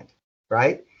raises their hand,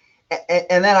 right?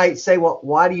 And then I say, well,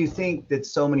 why do you think that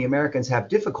so many Americans have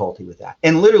difficulty with that?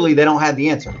 And literally, they don't have the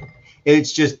answer.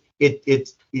 It's just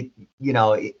it's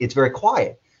very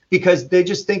quiet, because they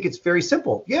just think it's very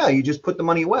simple. Yeah, you just put the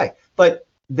money away. But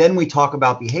then we talk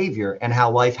about behavior and how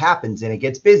life happens, and it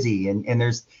gets busy, and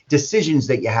there's decisions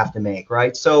that you have to make,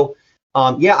 right? So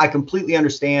yeah, I completely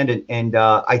understand, and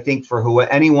I think for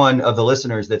anyone of the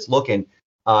listeners that's looking,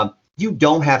 you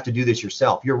don't have to do this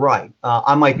yourself. You're right.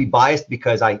 I might be biased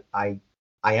because I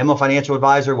am a financial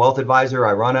advisor, wealth advisor.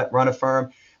 I run a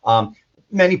firm.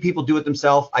 Many people do it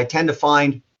themselves. I tend to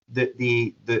find that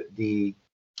the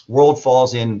world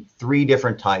falls in three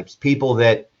different types: people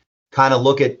that kind of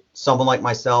look at someone like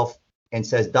myself and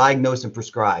says, diagnose and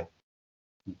prescribe.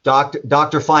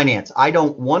 Dr. Finance, I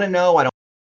don't want to know. I don't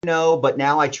know, but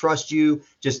now I trust you.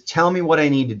 Just tell me what I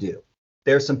need to do.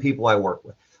 There's some people I work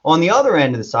with. On the other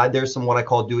end of the side, there's some what I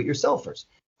call do-it-yourselfers,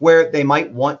 where they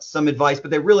might want some advice, but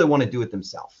they really want to do it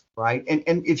themselves, right? And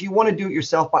if you want to do it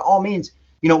yourself, by all means,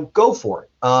 go for it.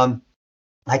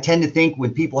 I tend to think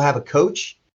when people have a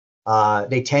coach,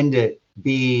 they tend to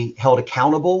be held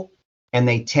accountable, and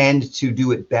they tend to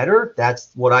do it better.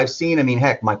 That's what I've seen. I mean,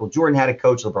 heck, Michael Jordan had a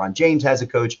coach. LeBron James has a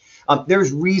coach.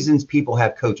 There's reasons people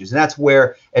have coaches, and that's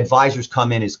where advisors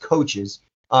come in as coaches.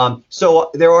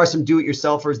 So there are some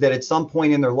do-it-yourselfers that at some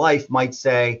point in their life might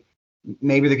say,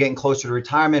 maybe they're getting closer to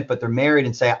retirement, but they're married,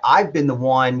 and say, I've been the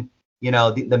one,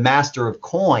 the master of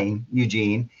coin,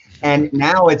 Eugene. And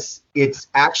now it's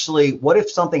actually, what if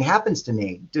something happens to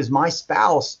me? Does my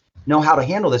spouse know how to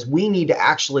handle this? We need to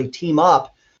actually team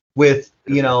up with,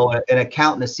 an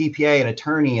accountant, a CPA, an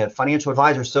attorney, a financial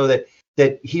advisor, so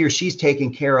that he or she's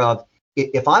taken care of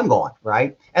if I'm gone,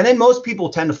 right? And then most people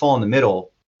tend to fall in the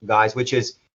middle, guys, which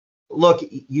is, look,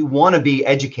 you want to be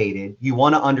educated. You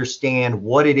want to understand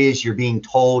what it is you're being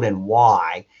told and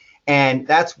why. And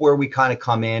that's where we kind of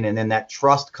come in. And then that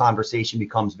trust conversation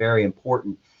becomes very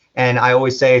important. And I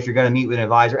always say, if you're going to meet with an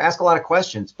advisor, ask a lot of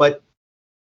questions. But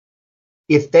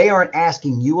if they aren't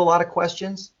asking you a lot of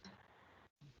questions,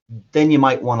 then you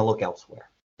might want to look elsewhere,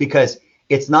 because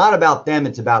it's not about them,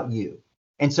 it's about you.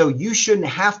 And so you shouldn't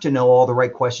have to know all the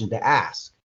right questions to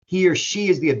ask. He or she,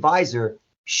 as the advisor,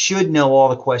 should know all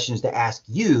the questions to ask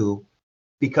you,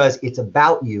 because it's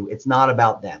about you. It's not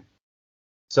about them.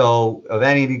 So of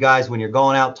any of you guys, when you're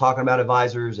going out talking about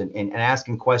advisors and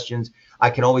asking questions,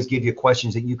 I can always give you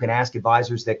questions that you can ask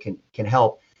advisors that can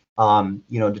help,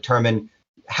 determine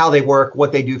how they work,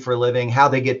 what they do for a living, how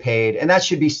they get paid. And that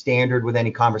should be standard with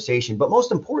any conversation. But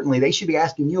most importantly, they should be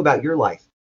asking you about your life,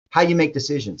 how you make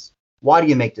decisions. Why do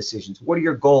you make decisions? What are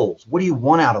your goals? What do you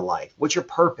want out of life? What's your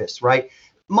purpose, right?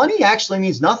 Money actually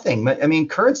means nothing. I mean,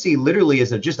 currency literally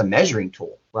is just a measuring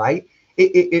tool, right?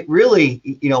 It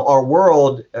really, our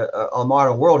world, our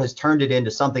modern world has turned it into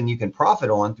something you can profit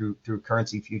on through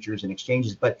currency futures and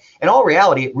exchanges. But in all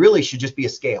reality, it really should just be a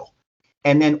scale.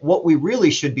 And then what we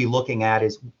really should be looking at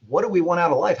is, what do we want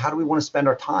out of life? How do we want to spend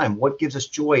our time? What gives us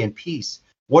joy and peace?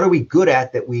 What are we good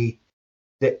at that we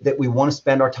want to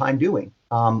spend our time doing?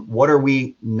 What are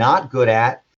we not good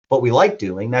at, but we like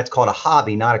doing? That's called a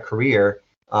hobby, not a career.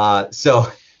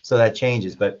 So that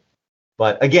changes. But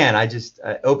again, I just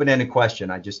open-ended question.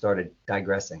 I just started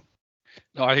digressing.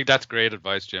 No, I think that's great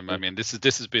advice, Jim. I mean, this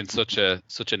has been such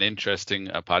an interesting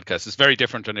podcast. It's very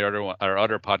different than our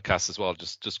other podcasts as well.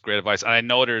 Just great advice. And I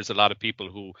know there's a lot of people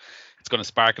who it's going to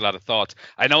spark a lot of thoughts.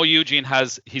 I know Eugene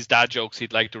has his dad jokes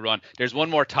he'd like to run. There's one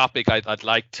more topic I'd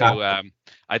like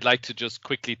to just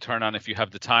quickly turn on, if you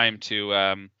have the time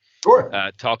to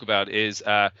Sure. talk about, is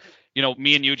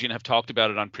me and Eugene have talked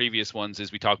about it on previous ones.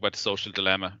 Is we talk about the social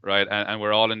dilemma, right? And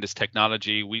we're all in this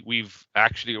technology.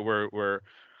 We're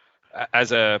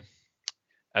as a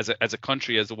as a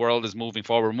country, as the world is moving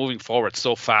forward, we're moving forward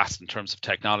so fast in terms of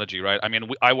technology, right? I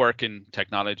mean, I work in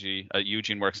technology.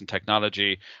 Eugene works in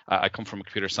technology. I come from a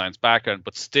computer science background,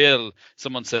 but still,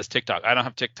 someone says TikTok. I don't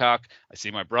have TikTok. I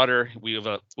see my brother. We have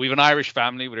an Irish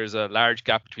family, but there's a large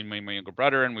gap between me and my younger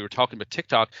brother, and we were talking about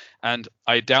TikTok. And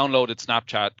I downloaded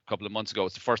Snapchat a couple of months ago.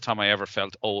 It's the first time I ever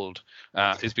felt old,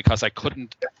 is because I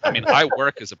couldn't. I mean, I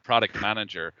work as a product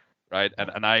manager, right?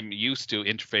 And I'm used to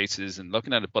interfaces and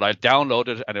looking at it, but I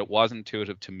downloaded it and it wasn't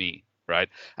intuitive to me, right?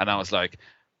 And I was like,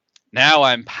 now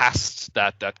I'm past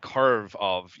that curve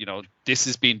of, this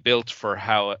is being built for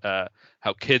how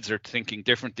kids are thinking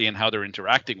differently and how they're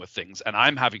interacting with things, and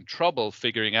I'm having trouble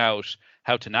figuring out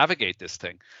how to navigate this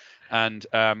thing. And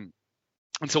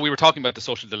so we were talking about the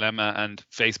social dilemma and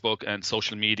Facebook and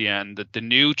social media and the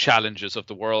new challenges of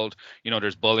the world.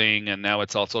 There's bullying, and now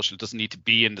it's all social. It doesn't need to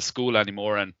be in the school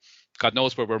anymore. And God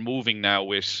knows where we're moving now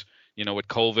with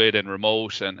COVID and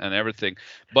remote and everything.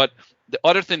 But the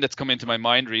other thing that's come into my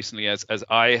mind recently as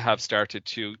I have started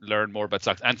to learn more about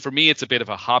stocks, and for me, it's a bit of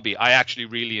a hobby. I actually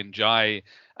really enjoy,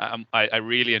 I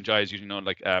really enjoy, as you know,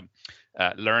 like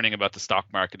learning about the stock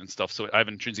market and stuff. So I have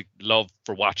intrinsic love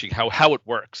for watching how it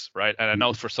works, right? And I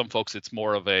know for some folks, it's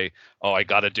more of I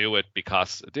got to do it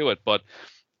because do it. But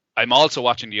I'm also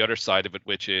watching the other side of it,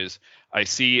 which is I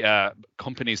see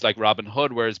companies like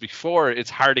Robinhood, whereas before it's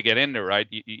hard to get in there, right?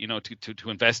 To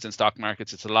invest in stock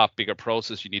markets, it's a lot bigger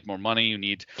process. You need more money. You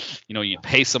need, you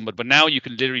pay somebody. But now you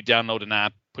can literally download an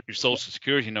app, put your social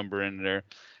security number in there,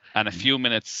 and a few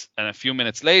minutes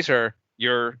later,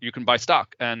 you can buy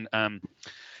stock. And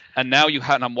now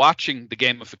and I'm watching the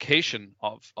gamification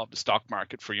of the stock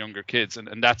market for younger kids,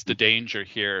 and that's the danger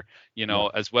here,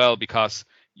 as well, because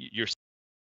you're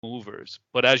movers.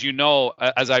 But as you know,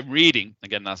 as I'm reading,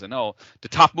 again, as I know, the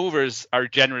top movers are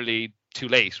generally too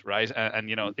late, right?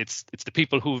 And it's the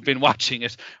people who've been watching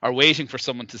it are waiting for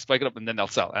someone to spike it up, and then they'll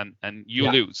sell, and you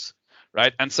lose,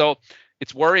 right? And so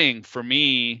it's worrying for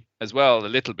me as well a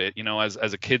little bit,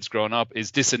 as a kid's growing up. Is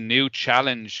this a new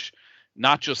challenge?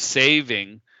 Not just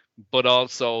saving, but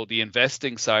also the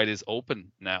investing side is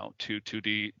open now to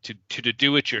the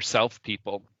do-it-yourself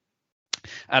people.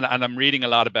 And I'm reading a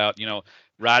lot about,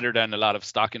 rather than a lot of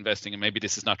stock investing, and maybe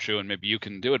this is not true and maybe you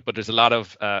can do it, but there's a lot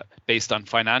of based on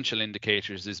financial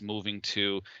indicators is moving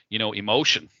to,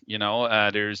 emotion.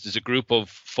 There's a group of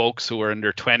folks who are in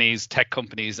their 20s, tech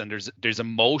companies, and there's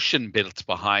emotion built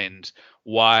behind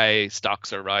why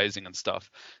stocks are rising and stuff.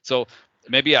 So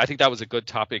maybe I think that was a good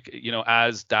topic,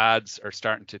 as dads are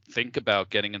starting to think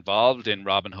about getting involved in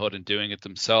Robinhood and doing it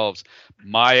themselves.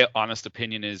 My honest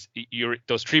opinion is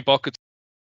those three buckets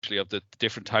of the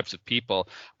different types of people,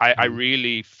 I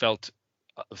really felt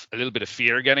a little bit of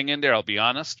fear getting in there, I'll be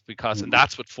honest, because and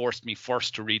that's what forced me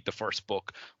first to read the first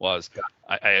book was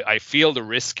I feel the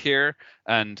risk here.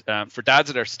 And for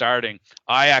dads that are starting,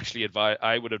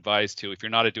 I would advise to, if you're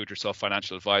not a do-it-yourself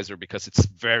financial advisor, because it's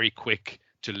very quick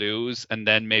to lose, and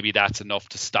then maybe that's enough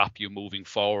to stop you moving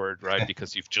forward, right?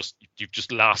 Because you've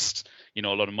just lost, a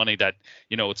lot of money that,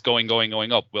 it's going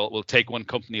up. We'll take one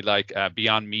company like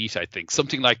Beyond Meat, I think,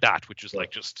 something like that, which was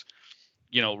like just,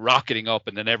 rocketing up,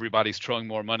 and then everybody's throwing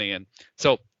more money. And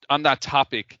so on that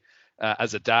topic,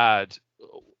 as a dad,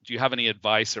 do you have any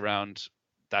advice around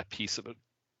that piece of it?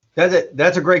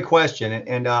 That's a great question,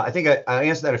 and I think I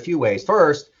answered that a few ways.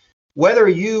 First, whether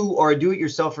you are a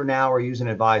do-it-yourselfer now or use an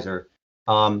advisor,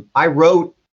 I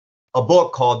wrote a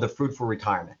book called The Fruitful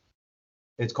Retirement.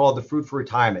 It's called The Fruitful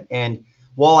Retirement. And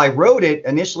while I wrote it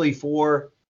initially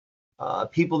for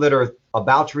people that are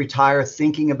about to retire,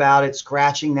 thinking about it,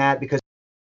 scratching that, because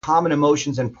common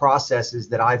emotions and processes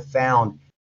that I've found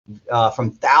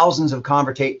from thousands of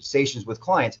conversations with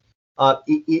clients,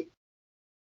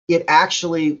 it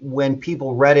actually, when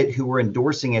people read it who were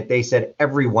endorsing it, they said,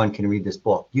 everyone can read this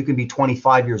book. You can be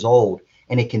 25 years old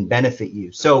and it can benefit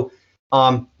you. So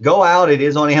go out. It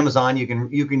is on Amazon. You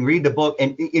can read the book.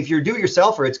 And if you're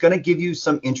do-it-yourselfer, it's going to give you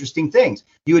some interesting things.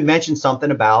 You had mentioned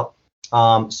something about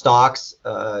stocks,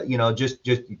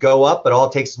 just go up, but all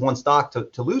it takes is one stock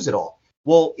to lose it all.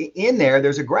 Well, in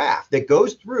there's a graph that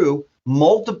goes through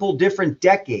multiple different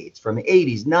decades from the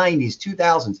 80s, 90s,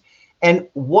 2000s, and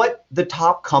what the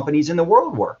top companies in the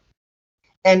world were.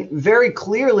 And very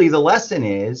clearly, the lesson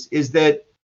is that,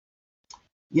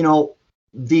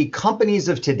 the companies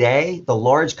of today, the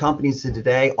large companies of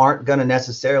today, aren't going to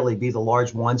necessarily be the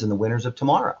large ones and the winners of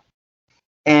tomorrow.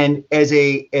 And as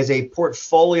a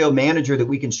portfolio manager that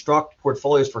we construct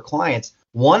portfolios for clients,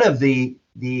 one of the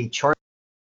charts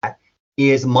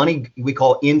is money we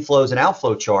call inflows and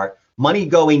outflow chart, money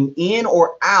going in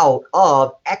or out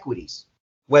of equities,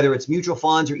 whether it's mutual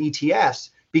funds or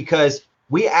ETFs, because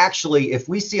we actually, if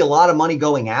we see a lot of money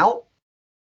going out,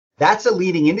 that's a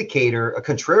leading indicator, a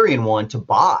contrarian one, to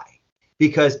buy,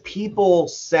 because people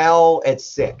sell at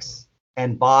 6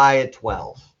 and buy at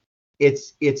 12.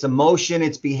 It's emotion,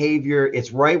 it's behavior.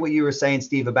 It's right what you were saying,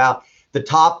 Steve, about the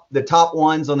top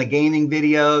ones on the gaming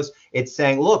videos. It's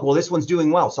saying, look, well, this one's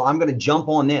doing well, so I'm going to jump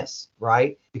on this,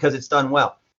 right? Because it's done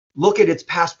well. Look at its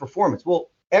past performance. Well,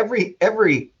 every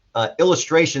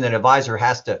illustration that an advisor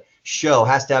has to show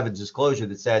has to have a disclosure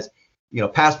that says,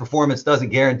 past performance doesn't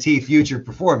guarantee future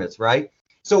performance, right?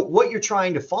 So what you're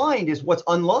trying to find is what's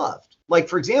unloved. Like,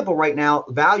 for example, right now,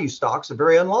 value stocks are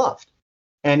very unloved.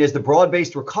 And as the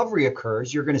broad-based recovery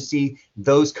occurs, you're going to see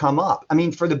those come up. I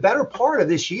mean, for the better part of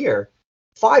this year,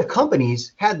 5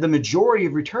 companies had the majority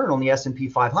of return on the S&P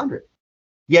 500.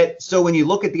 Yet, so when you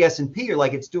look at the S&P, you're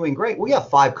like, it's doing great. Well, yeah,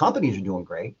 5 companies are doing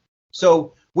great.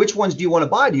 So which ones do you want to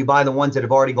buy? Do you buy the ones that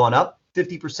have already gone up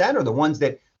 50%, or the ones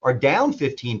that are down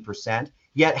 15%,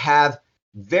 yet have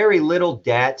very little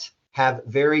debt, have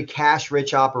very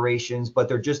cash-rich operations, but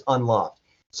they're just unloved?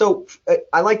 So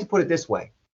I like to put it this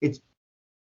way. It's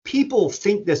people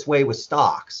think this way with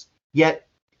stocks, yet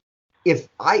if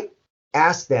I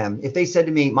asked them, if they said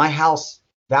to me, my house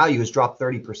value has dropped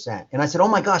 30%, and I said, oh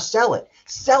my gosh, sell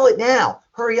it now,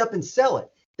 hurry up and sell it,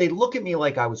 they look at me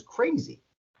like I was crazy.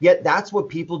 Yet that's what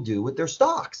people do with their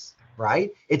stocks,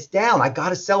 right? It's down, I got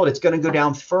to sell it, it's going to go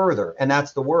down further, and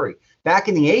that's the worry. Back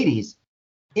in the 80s,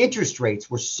 interest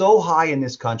rates were so high in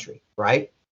this country,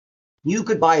 right? You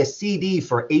could buy a CD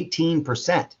for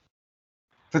 18%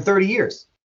 for 30 years.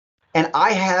 And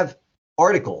I have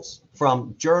articles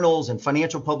from journals and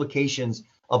financial publications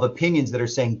of opinions that are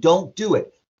saying, don't do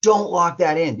it. Don't lock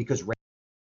that in because rates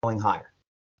are going higher.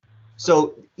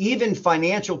 So even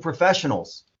financial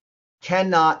professionals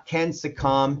can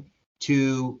succumb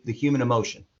to the human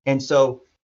emotion. And so,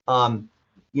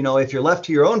 if you're left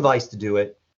to your own vice to do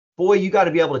it, boy, you got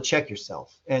to be able to check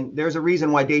yourself. And there's a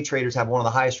reason why day traders have one of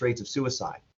the highest rates of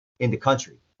suicide in the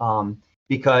country,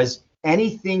 because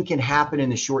anything can happen in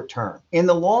the short term. In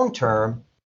the long term,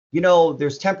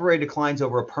 there's temporary declines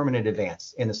over a permanent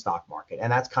advance in the stock market.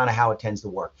 And that's kind of how it tends to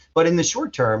work. But in the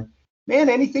short term, man,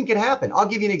 anything can happen. I'll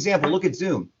give you an example. Look at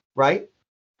Zoom, right?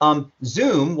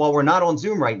 Zoom, while we're not on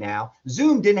Zoom right now,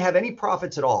 Zoom didn't have any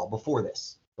profits at all before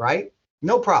this, right?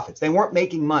 No profits. They weren't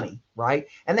making money, right?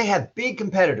 And they have big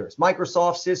competitors,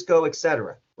 Microsoft, Cisco, et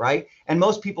cetera, right? And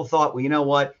most people thought, well, you know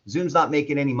what? Zoom's not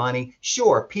making any money.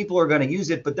 Sure, people are going to use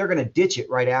it, but they're going to ditch it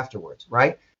right afterwards,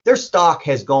 right? Their stock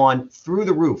has gone through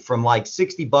the roof from like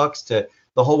 $60 to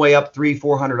the whole way up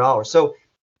 $300-400. So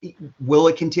will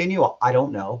it continue? I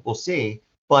don't know. We'll see.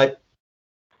 But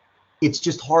it's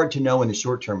just hard to know in the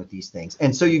short term with these things.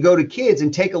 And so you go to kids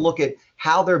and take a look at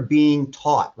how they're being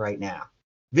taught right now.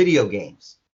 Video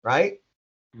games, right?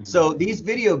 Mm-hmm. So these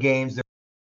video games,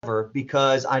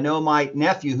 because I know my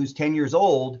nephew who's 10 years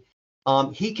old,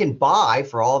 he can buy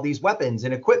for all these weapons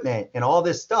and equipment and all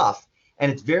this stuff.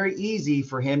 And it's very easy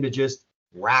for him to just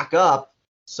rack up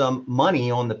some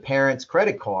money on the parent's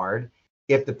credit card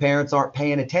if the parents aren't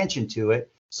paying attention to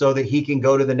it, so that he can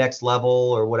go to the next level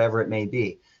or whatever it may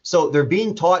be. So they're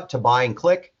being taught to buy and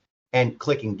click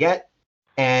and get.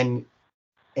 And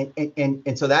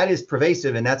so that is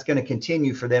pervasive, and that's going to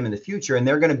continue for them in the future. And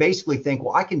they're going to basically think,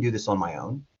 well, I can do this on my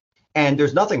own. And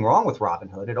there's nothing wrong with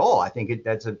Robinhood at all. I think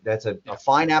that's a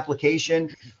fine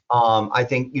application. I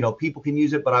think, people can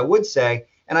use it, but I would say,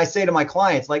 and I say to my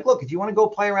clients, like, look, if you want to go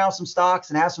play around with some stocks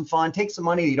and have some fun, take some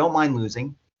money that you don't mind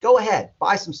losing, go ahead,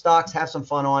 buy some stocks, have some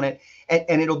fun on it,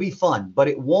 and it'll be fun, but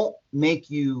it won't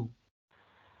make you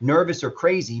nervous or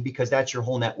crazy, because that's your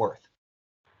whole net worth.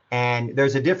 And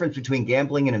there's a difference between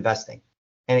gambling and investing,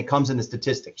 and it comes in the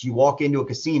statistics. You walk into a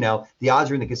casino, the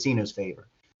odds are in the casino's favor.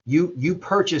 You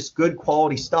purchase good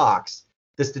quality stocks,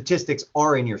 the statistics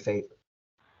are in your favor.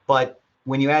 But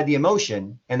when you add the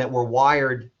emotion and that we're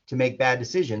wired to make bad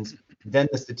decisions, then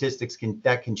the statistics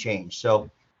can change. So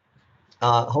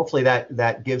hopefully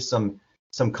that gives some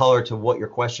color to what your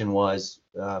question was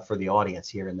for the audience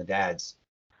here and the dads.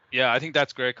 Yeah, I think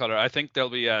that's great color. I think there'll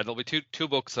be two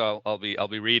books I'll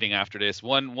be reading after this.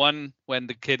 One when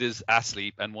the kid is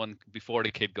asleep, and one before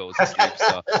the kid goes to sleep.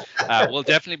 So we'll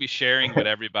definitely be sharing with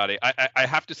everybody. I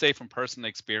have to say, from personal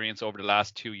experience over the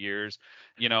last 2 years,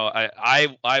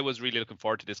 I was really looking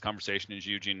forward to this conversation, as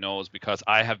Eugene knows, because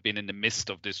I have been in the midst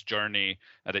of this journey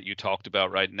that you talked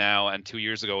about right now. And 2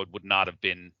 years ago, it would not have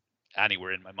been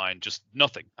anywhere in my mind, just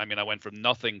nothing. I mean, I went from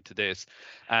nothing to this,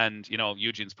 and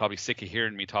Eugene's probably sick of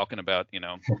hearing me talking about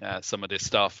some of this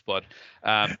stuff, but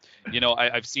I've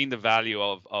seen the value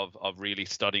of really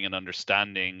studying and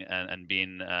understanding and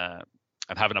being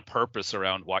having a purpose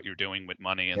around what you're doing with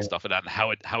money and Yeah. stuff like that,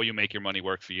 and how you make your money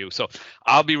work for you. So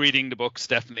I'll be reading the books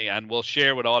definitely, and we'll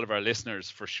share with all of our listeners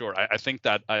for sure. I think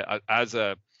that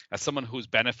as someone who's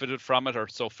benefited from it or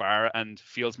so far and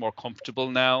feels more comfortable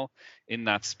now in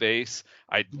that space,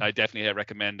 I definitely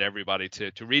recommend everybody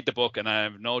to read the book. And I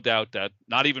have no doubt that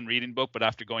not even reading the book, but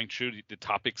after going through the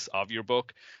topics of your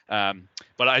book,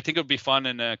 but I think it would be fun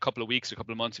in a couple of weeks, a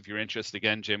couple of months, if you're interested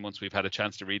again, Jim, once we've had a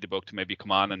chance to read the book, to maybe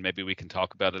come on and maybe we can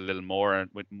talk about it a little more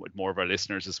with more of our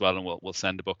listeners as well, and we'll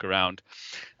send the book around.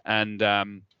 And Yeah,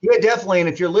 definitely. And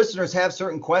if your listeners have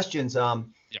certain questions,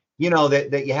 you know,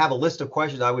 that you have a list of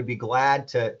questions, I would be glad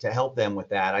to help them with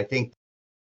that. I think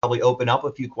probably open up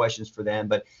a few questions for them.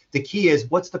 But the key is,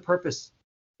 what's the purpose?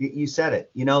 You said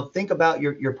it. You know, think about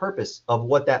your purpose of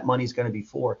what that money's going to be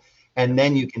for, and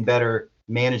then you can better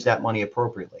manage that money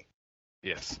appropriately.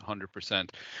 Yes,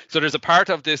 100%. So there's a part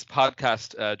of this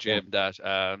podcast, Jim, that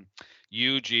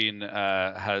Eugene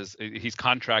he's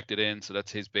contracted in, so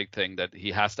that's his big thing, that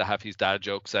he has to have his dad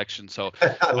joke section. So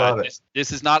I love it.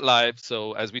 This is not live,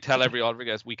 so as we tell all of our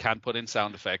guests, we can't put in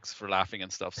sound effects for laughing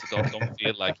and stuff. So don't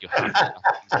feel like you have to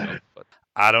laugh. Joke, but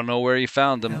I don't know where you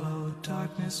found them.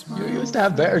 You used to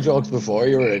have better jokes before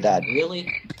you were a dad.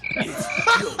 Really?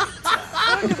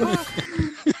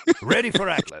 Ready for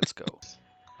act. Let's go.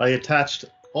 I attached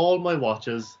all my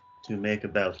watches to make a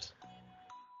belt.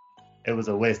 It was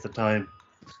a waste of time.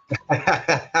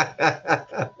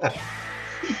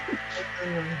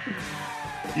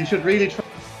 You should really try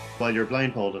while you're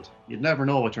blindfolded. You'd never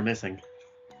know what you're missing.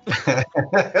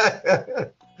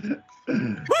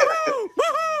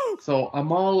 So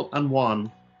Amal and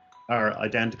Juan are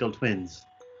identical twins.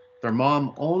 Their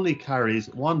mom only carries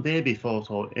one baby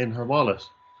photo in her wallet,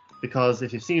 because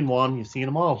if you've seen one, you've seen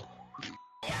them all.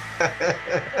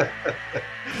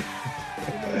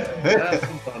 That's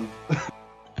some fun.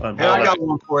 Hey, I got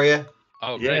one for you.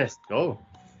 oh, great. Yes, go.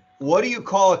 What do you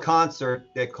call a concert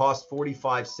that costs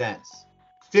 45 cents?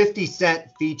 50 Cent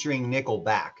featuring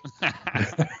Nickelback.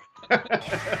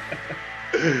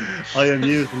 I am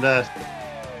using that.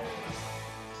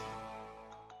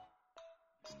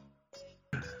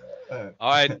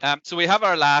 All right. So we have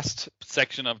our last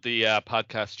section of the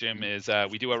podcast, Jim, is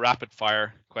we do a rapid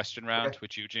fire question round,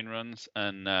 which Eugene runs.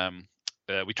 And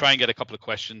we try and get a couple of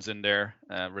questions in there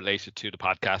related to the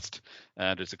podcast.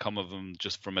 There's a couple of them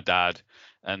just from a dad.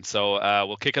 And so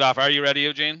we'll kick it off. Are you ready,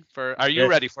 Eugene? Are you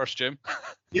ready first, Jim?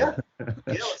 Yeah.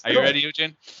 Are you ready,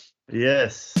 Eugene?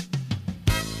 Yes.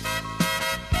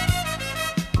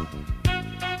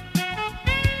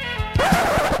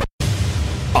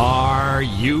 Are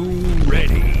you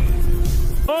ready?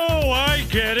 Oh, I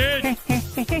get it.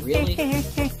 Really?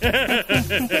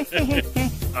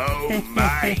 Oh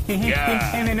my God.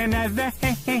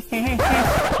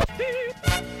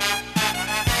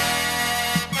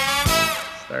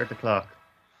 Start the clock.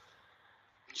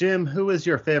 Jim, who is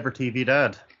your favorite TV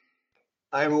dad?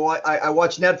 I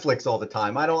watch Netflix all the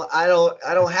time. I don't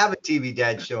have a TV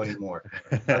dad show anymore.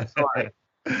 I'm sorry.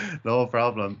 No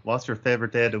problem. What's your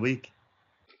favorite day of the week?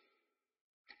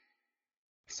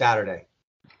 Saturday.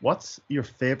 What's your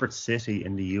favorite city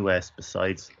in the US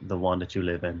besides the one that you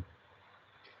live in?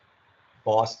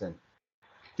 Boston.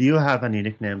 Do you have any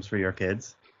nicknames for your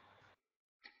kids?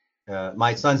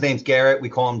 My son's name's Garrett. We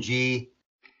call him G.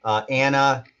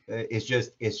 Anna is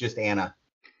just Anna.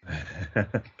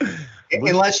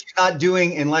 Unless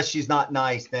she's not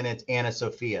nice, then it's Anna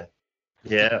Sophia.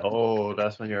 Yeah. Oh,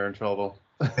 that's when you're in trouble.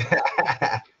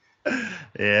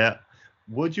 Yeah.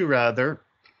 Would you rather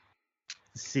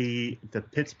see the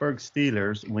Pittsburgh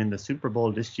Steelers win the Super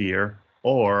Bowl this year,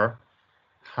 or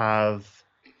have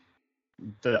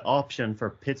the option for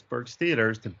Pittsburgh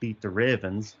Steelers to beat the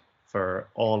Ravens for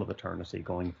all of eternity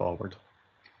going forward?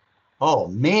 Oh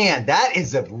man, that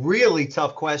is a really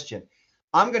tough question.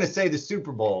 I'm going to say the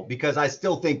Super Bowl because I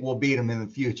still think we'll beat them in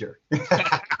the future.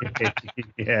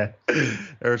 Yeah,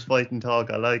 there's fighting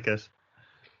talk. I like it.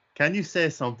 Can you say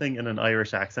something in an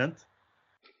Irish accent?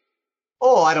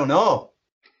 Oh, I don't know.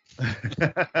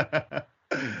 I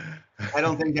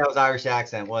don't think that was Irish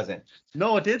accent, was it?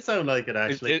 No, it did sound like it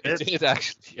actually. It did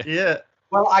actually. Yeah.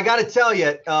 Well, I got to tell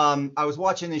you, I was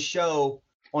watching this show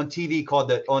on TV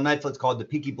on Netflix called The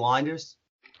Peaky Blinders.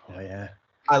 Oh yeah.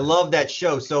 I love that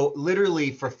show. So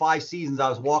literally for 5 seasons, I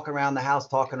was walking around the house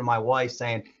talking to my wife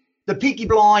saying, "The Peaky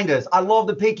Blinders. I love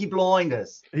the Peaky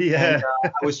Blinders." Yeah. And,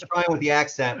 I was trying with the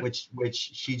accent, which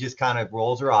she just kind of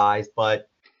rolls her eyes. But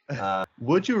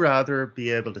would you rather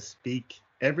be able to speak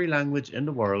every language in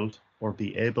the world or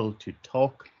be able to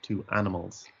talk to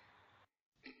animals?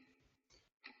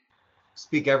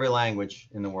 speak every language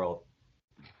in the world.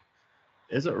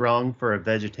 Is it wrong for a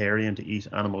vegetarian to eat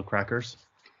animal crackers?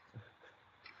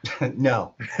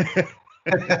 No.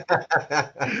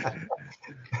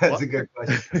 That's a good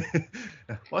question.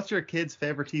 What's your kid's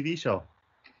favorite TV show?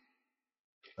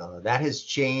 That has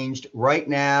changed. Right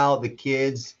now, the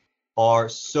kids are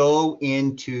so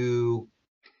into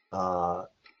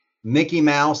Mickey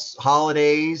Mouse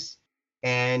holidays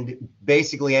and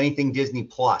basically anything Disney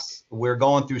Plus. We're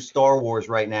going through Star Wars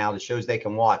right now, the shows they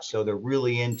can watch. So they're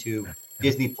really into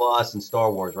Disney Plus and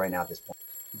Star Wars right now at this point.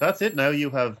 That's it. Now you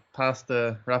have passed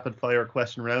the rapid fire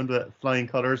question round with flying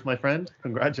colors, my friend.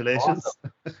 Congratulations.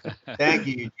 Awesome. Thank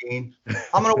you, Eugene.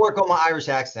 I'm going to work on my Irish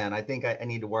accent. I think I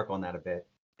need to work on that a bit.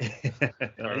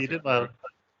 You did well.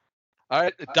 All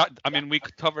right. I mean, we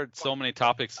covered so many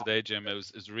topics today, Jim. It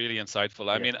was really insightful.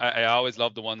 I mean, I always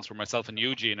love the ones where myself and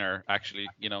Eugene are actually,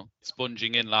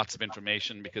 sponging in lots of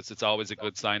information, because it's always a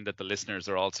good sign that the listeners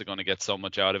are also going to get so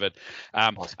much out of it.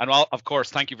 And of course,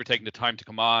 thank you for taking the time to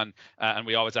come on. And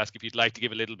we always ask if you'd like to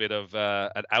give a little bit of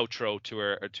an outro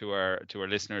to our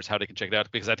listeners, how they can check it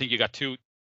out, because I think you got three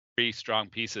strong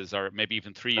pieces, or maybe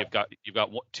even three. You've got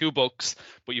two books,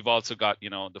 but you've also got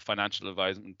the financial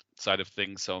advisement side of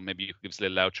things. So maybe you could give us a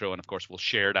little outro, and of course we'll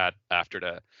share that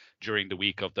during the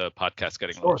week of the podcast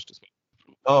getting launched as well.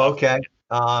 Oh, okay.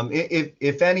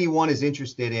 If anyone is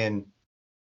interested in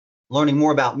learning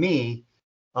more about me,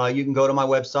 you can go to my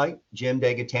website,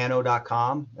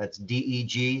 jimdegattano.com. That's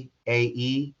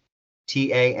DEGAETANO,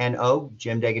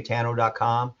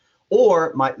 jimdegattano.com.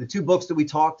 Or the two books that we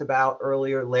talked about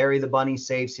earlier, Larry the Bunny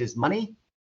Saves His Money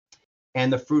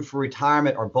and The Fruitful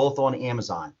Retirement, are both on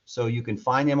Amazon. So you can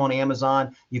find them on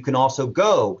Amazon. You can also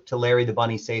go to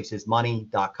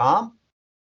LarryTheBunnySavesHisMoney.com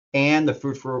and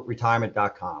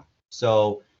TheFruitfulRetirement.com.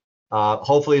 So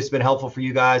hopefully it's been helpful for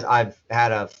you guys. I've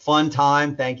had a fun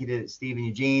time. Thank you to Steve and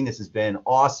Eugene. This has been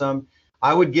awesome.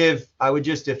 I would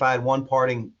just, if I had one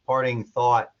parting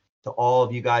thought to all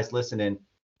of you guys listening,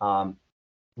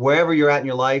 wherever you're at in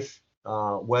your life,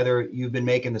 whether you've been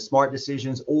making the smart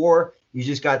decisions or you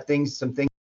just got some things,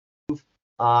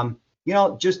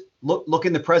 just look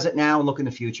in the present now and look in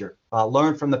the future.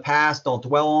 Learn from the past. Don't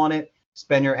dwell on it.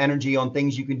 Spend your energy on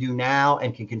things you can do now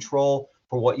and can control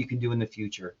for what you can do in the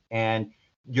future. And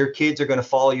your kids are going to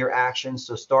follow your actions.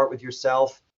 So start with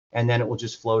yourself, and then it will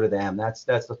just flow to them. That's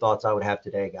the thoughts I would have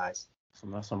today, guys.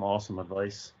 That's some awesome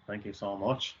advice. Thank you so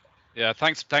much. Yeah,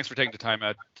 thanks for taking the time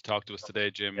out to talk to us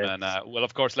today, Jim. Yes. And we'll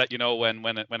of course let you know when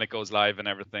it goes live and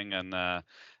everything. And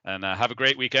have a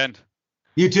great weekend.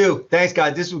 You too. Thanks,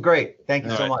 guys. This was great. Thank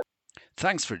you so much.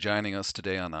 Thanks for joining us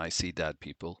today on I See Dad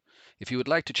People. If you would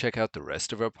like to check out the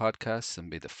rest of our podcasts and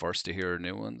be the first to hear our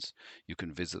new ones, you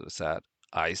can visit us at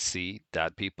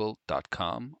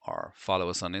icdadpeople.com or follow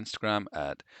us on Instagram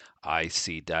at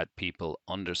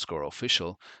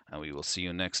icdadpeople_official, and we will see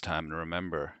you next time. And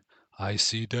remember, I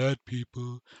see dad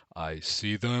people. I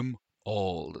see them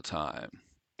all the time.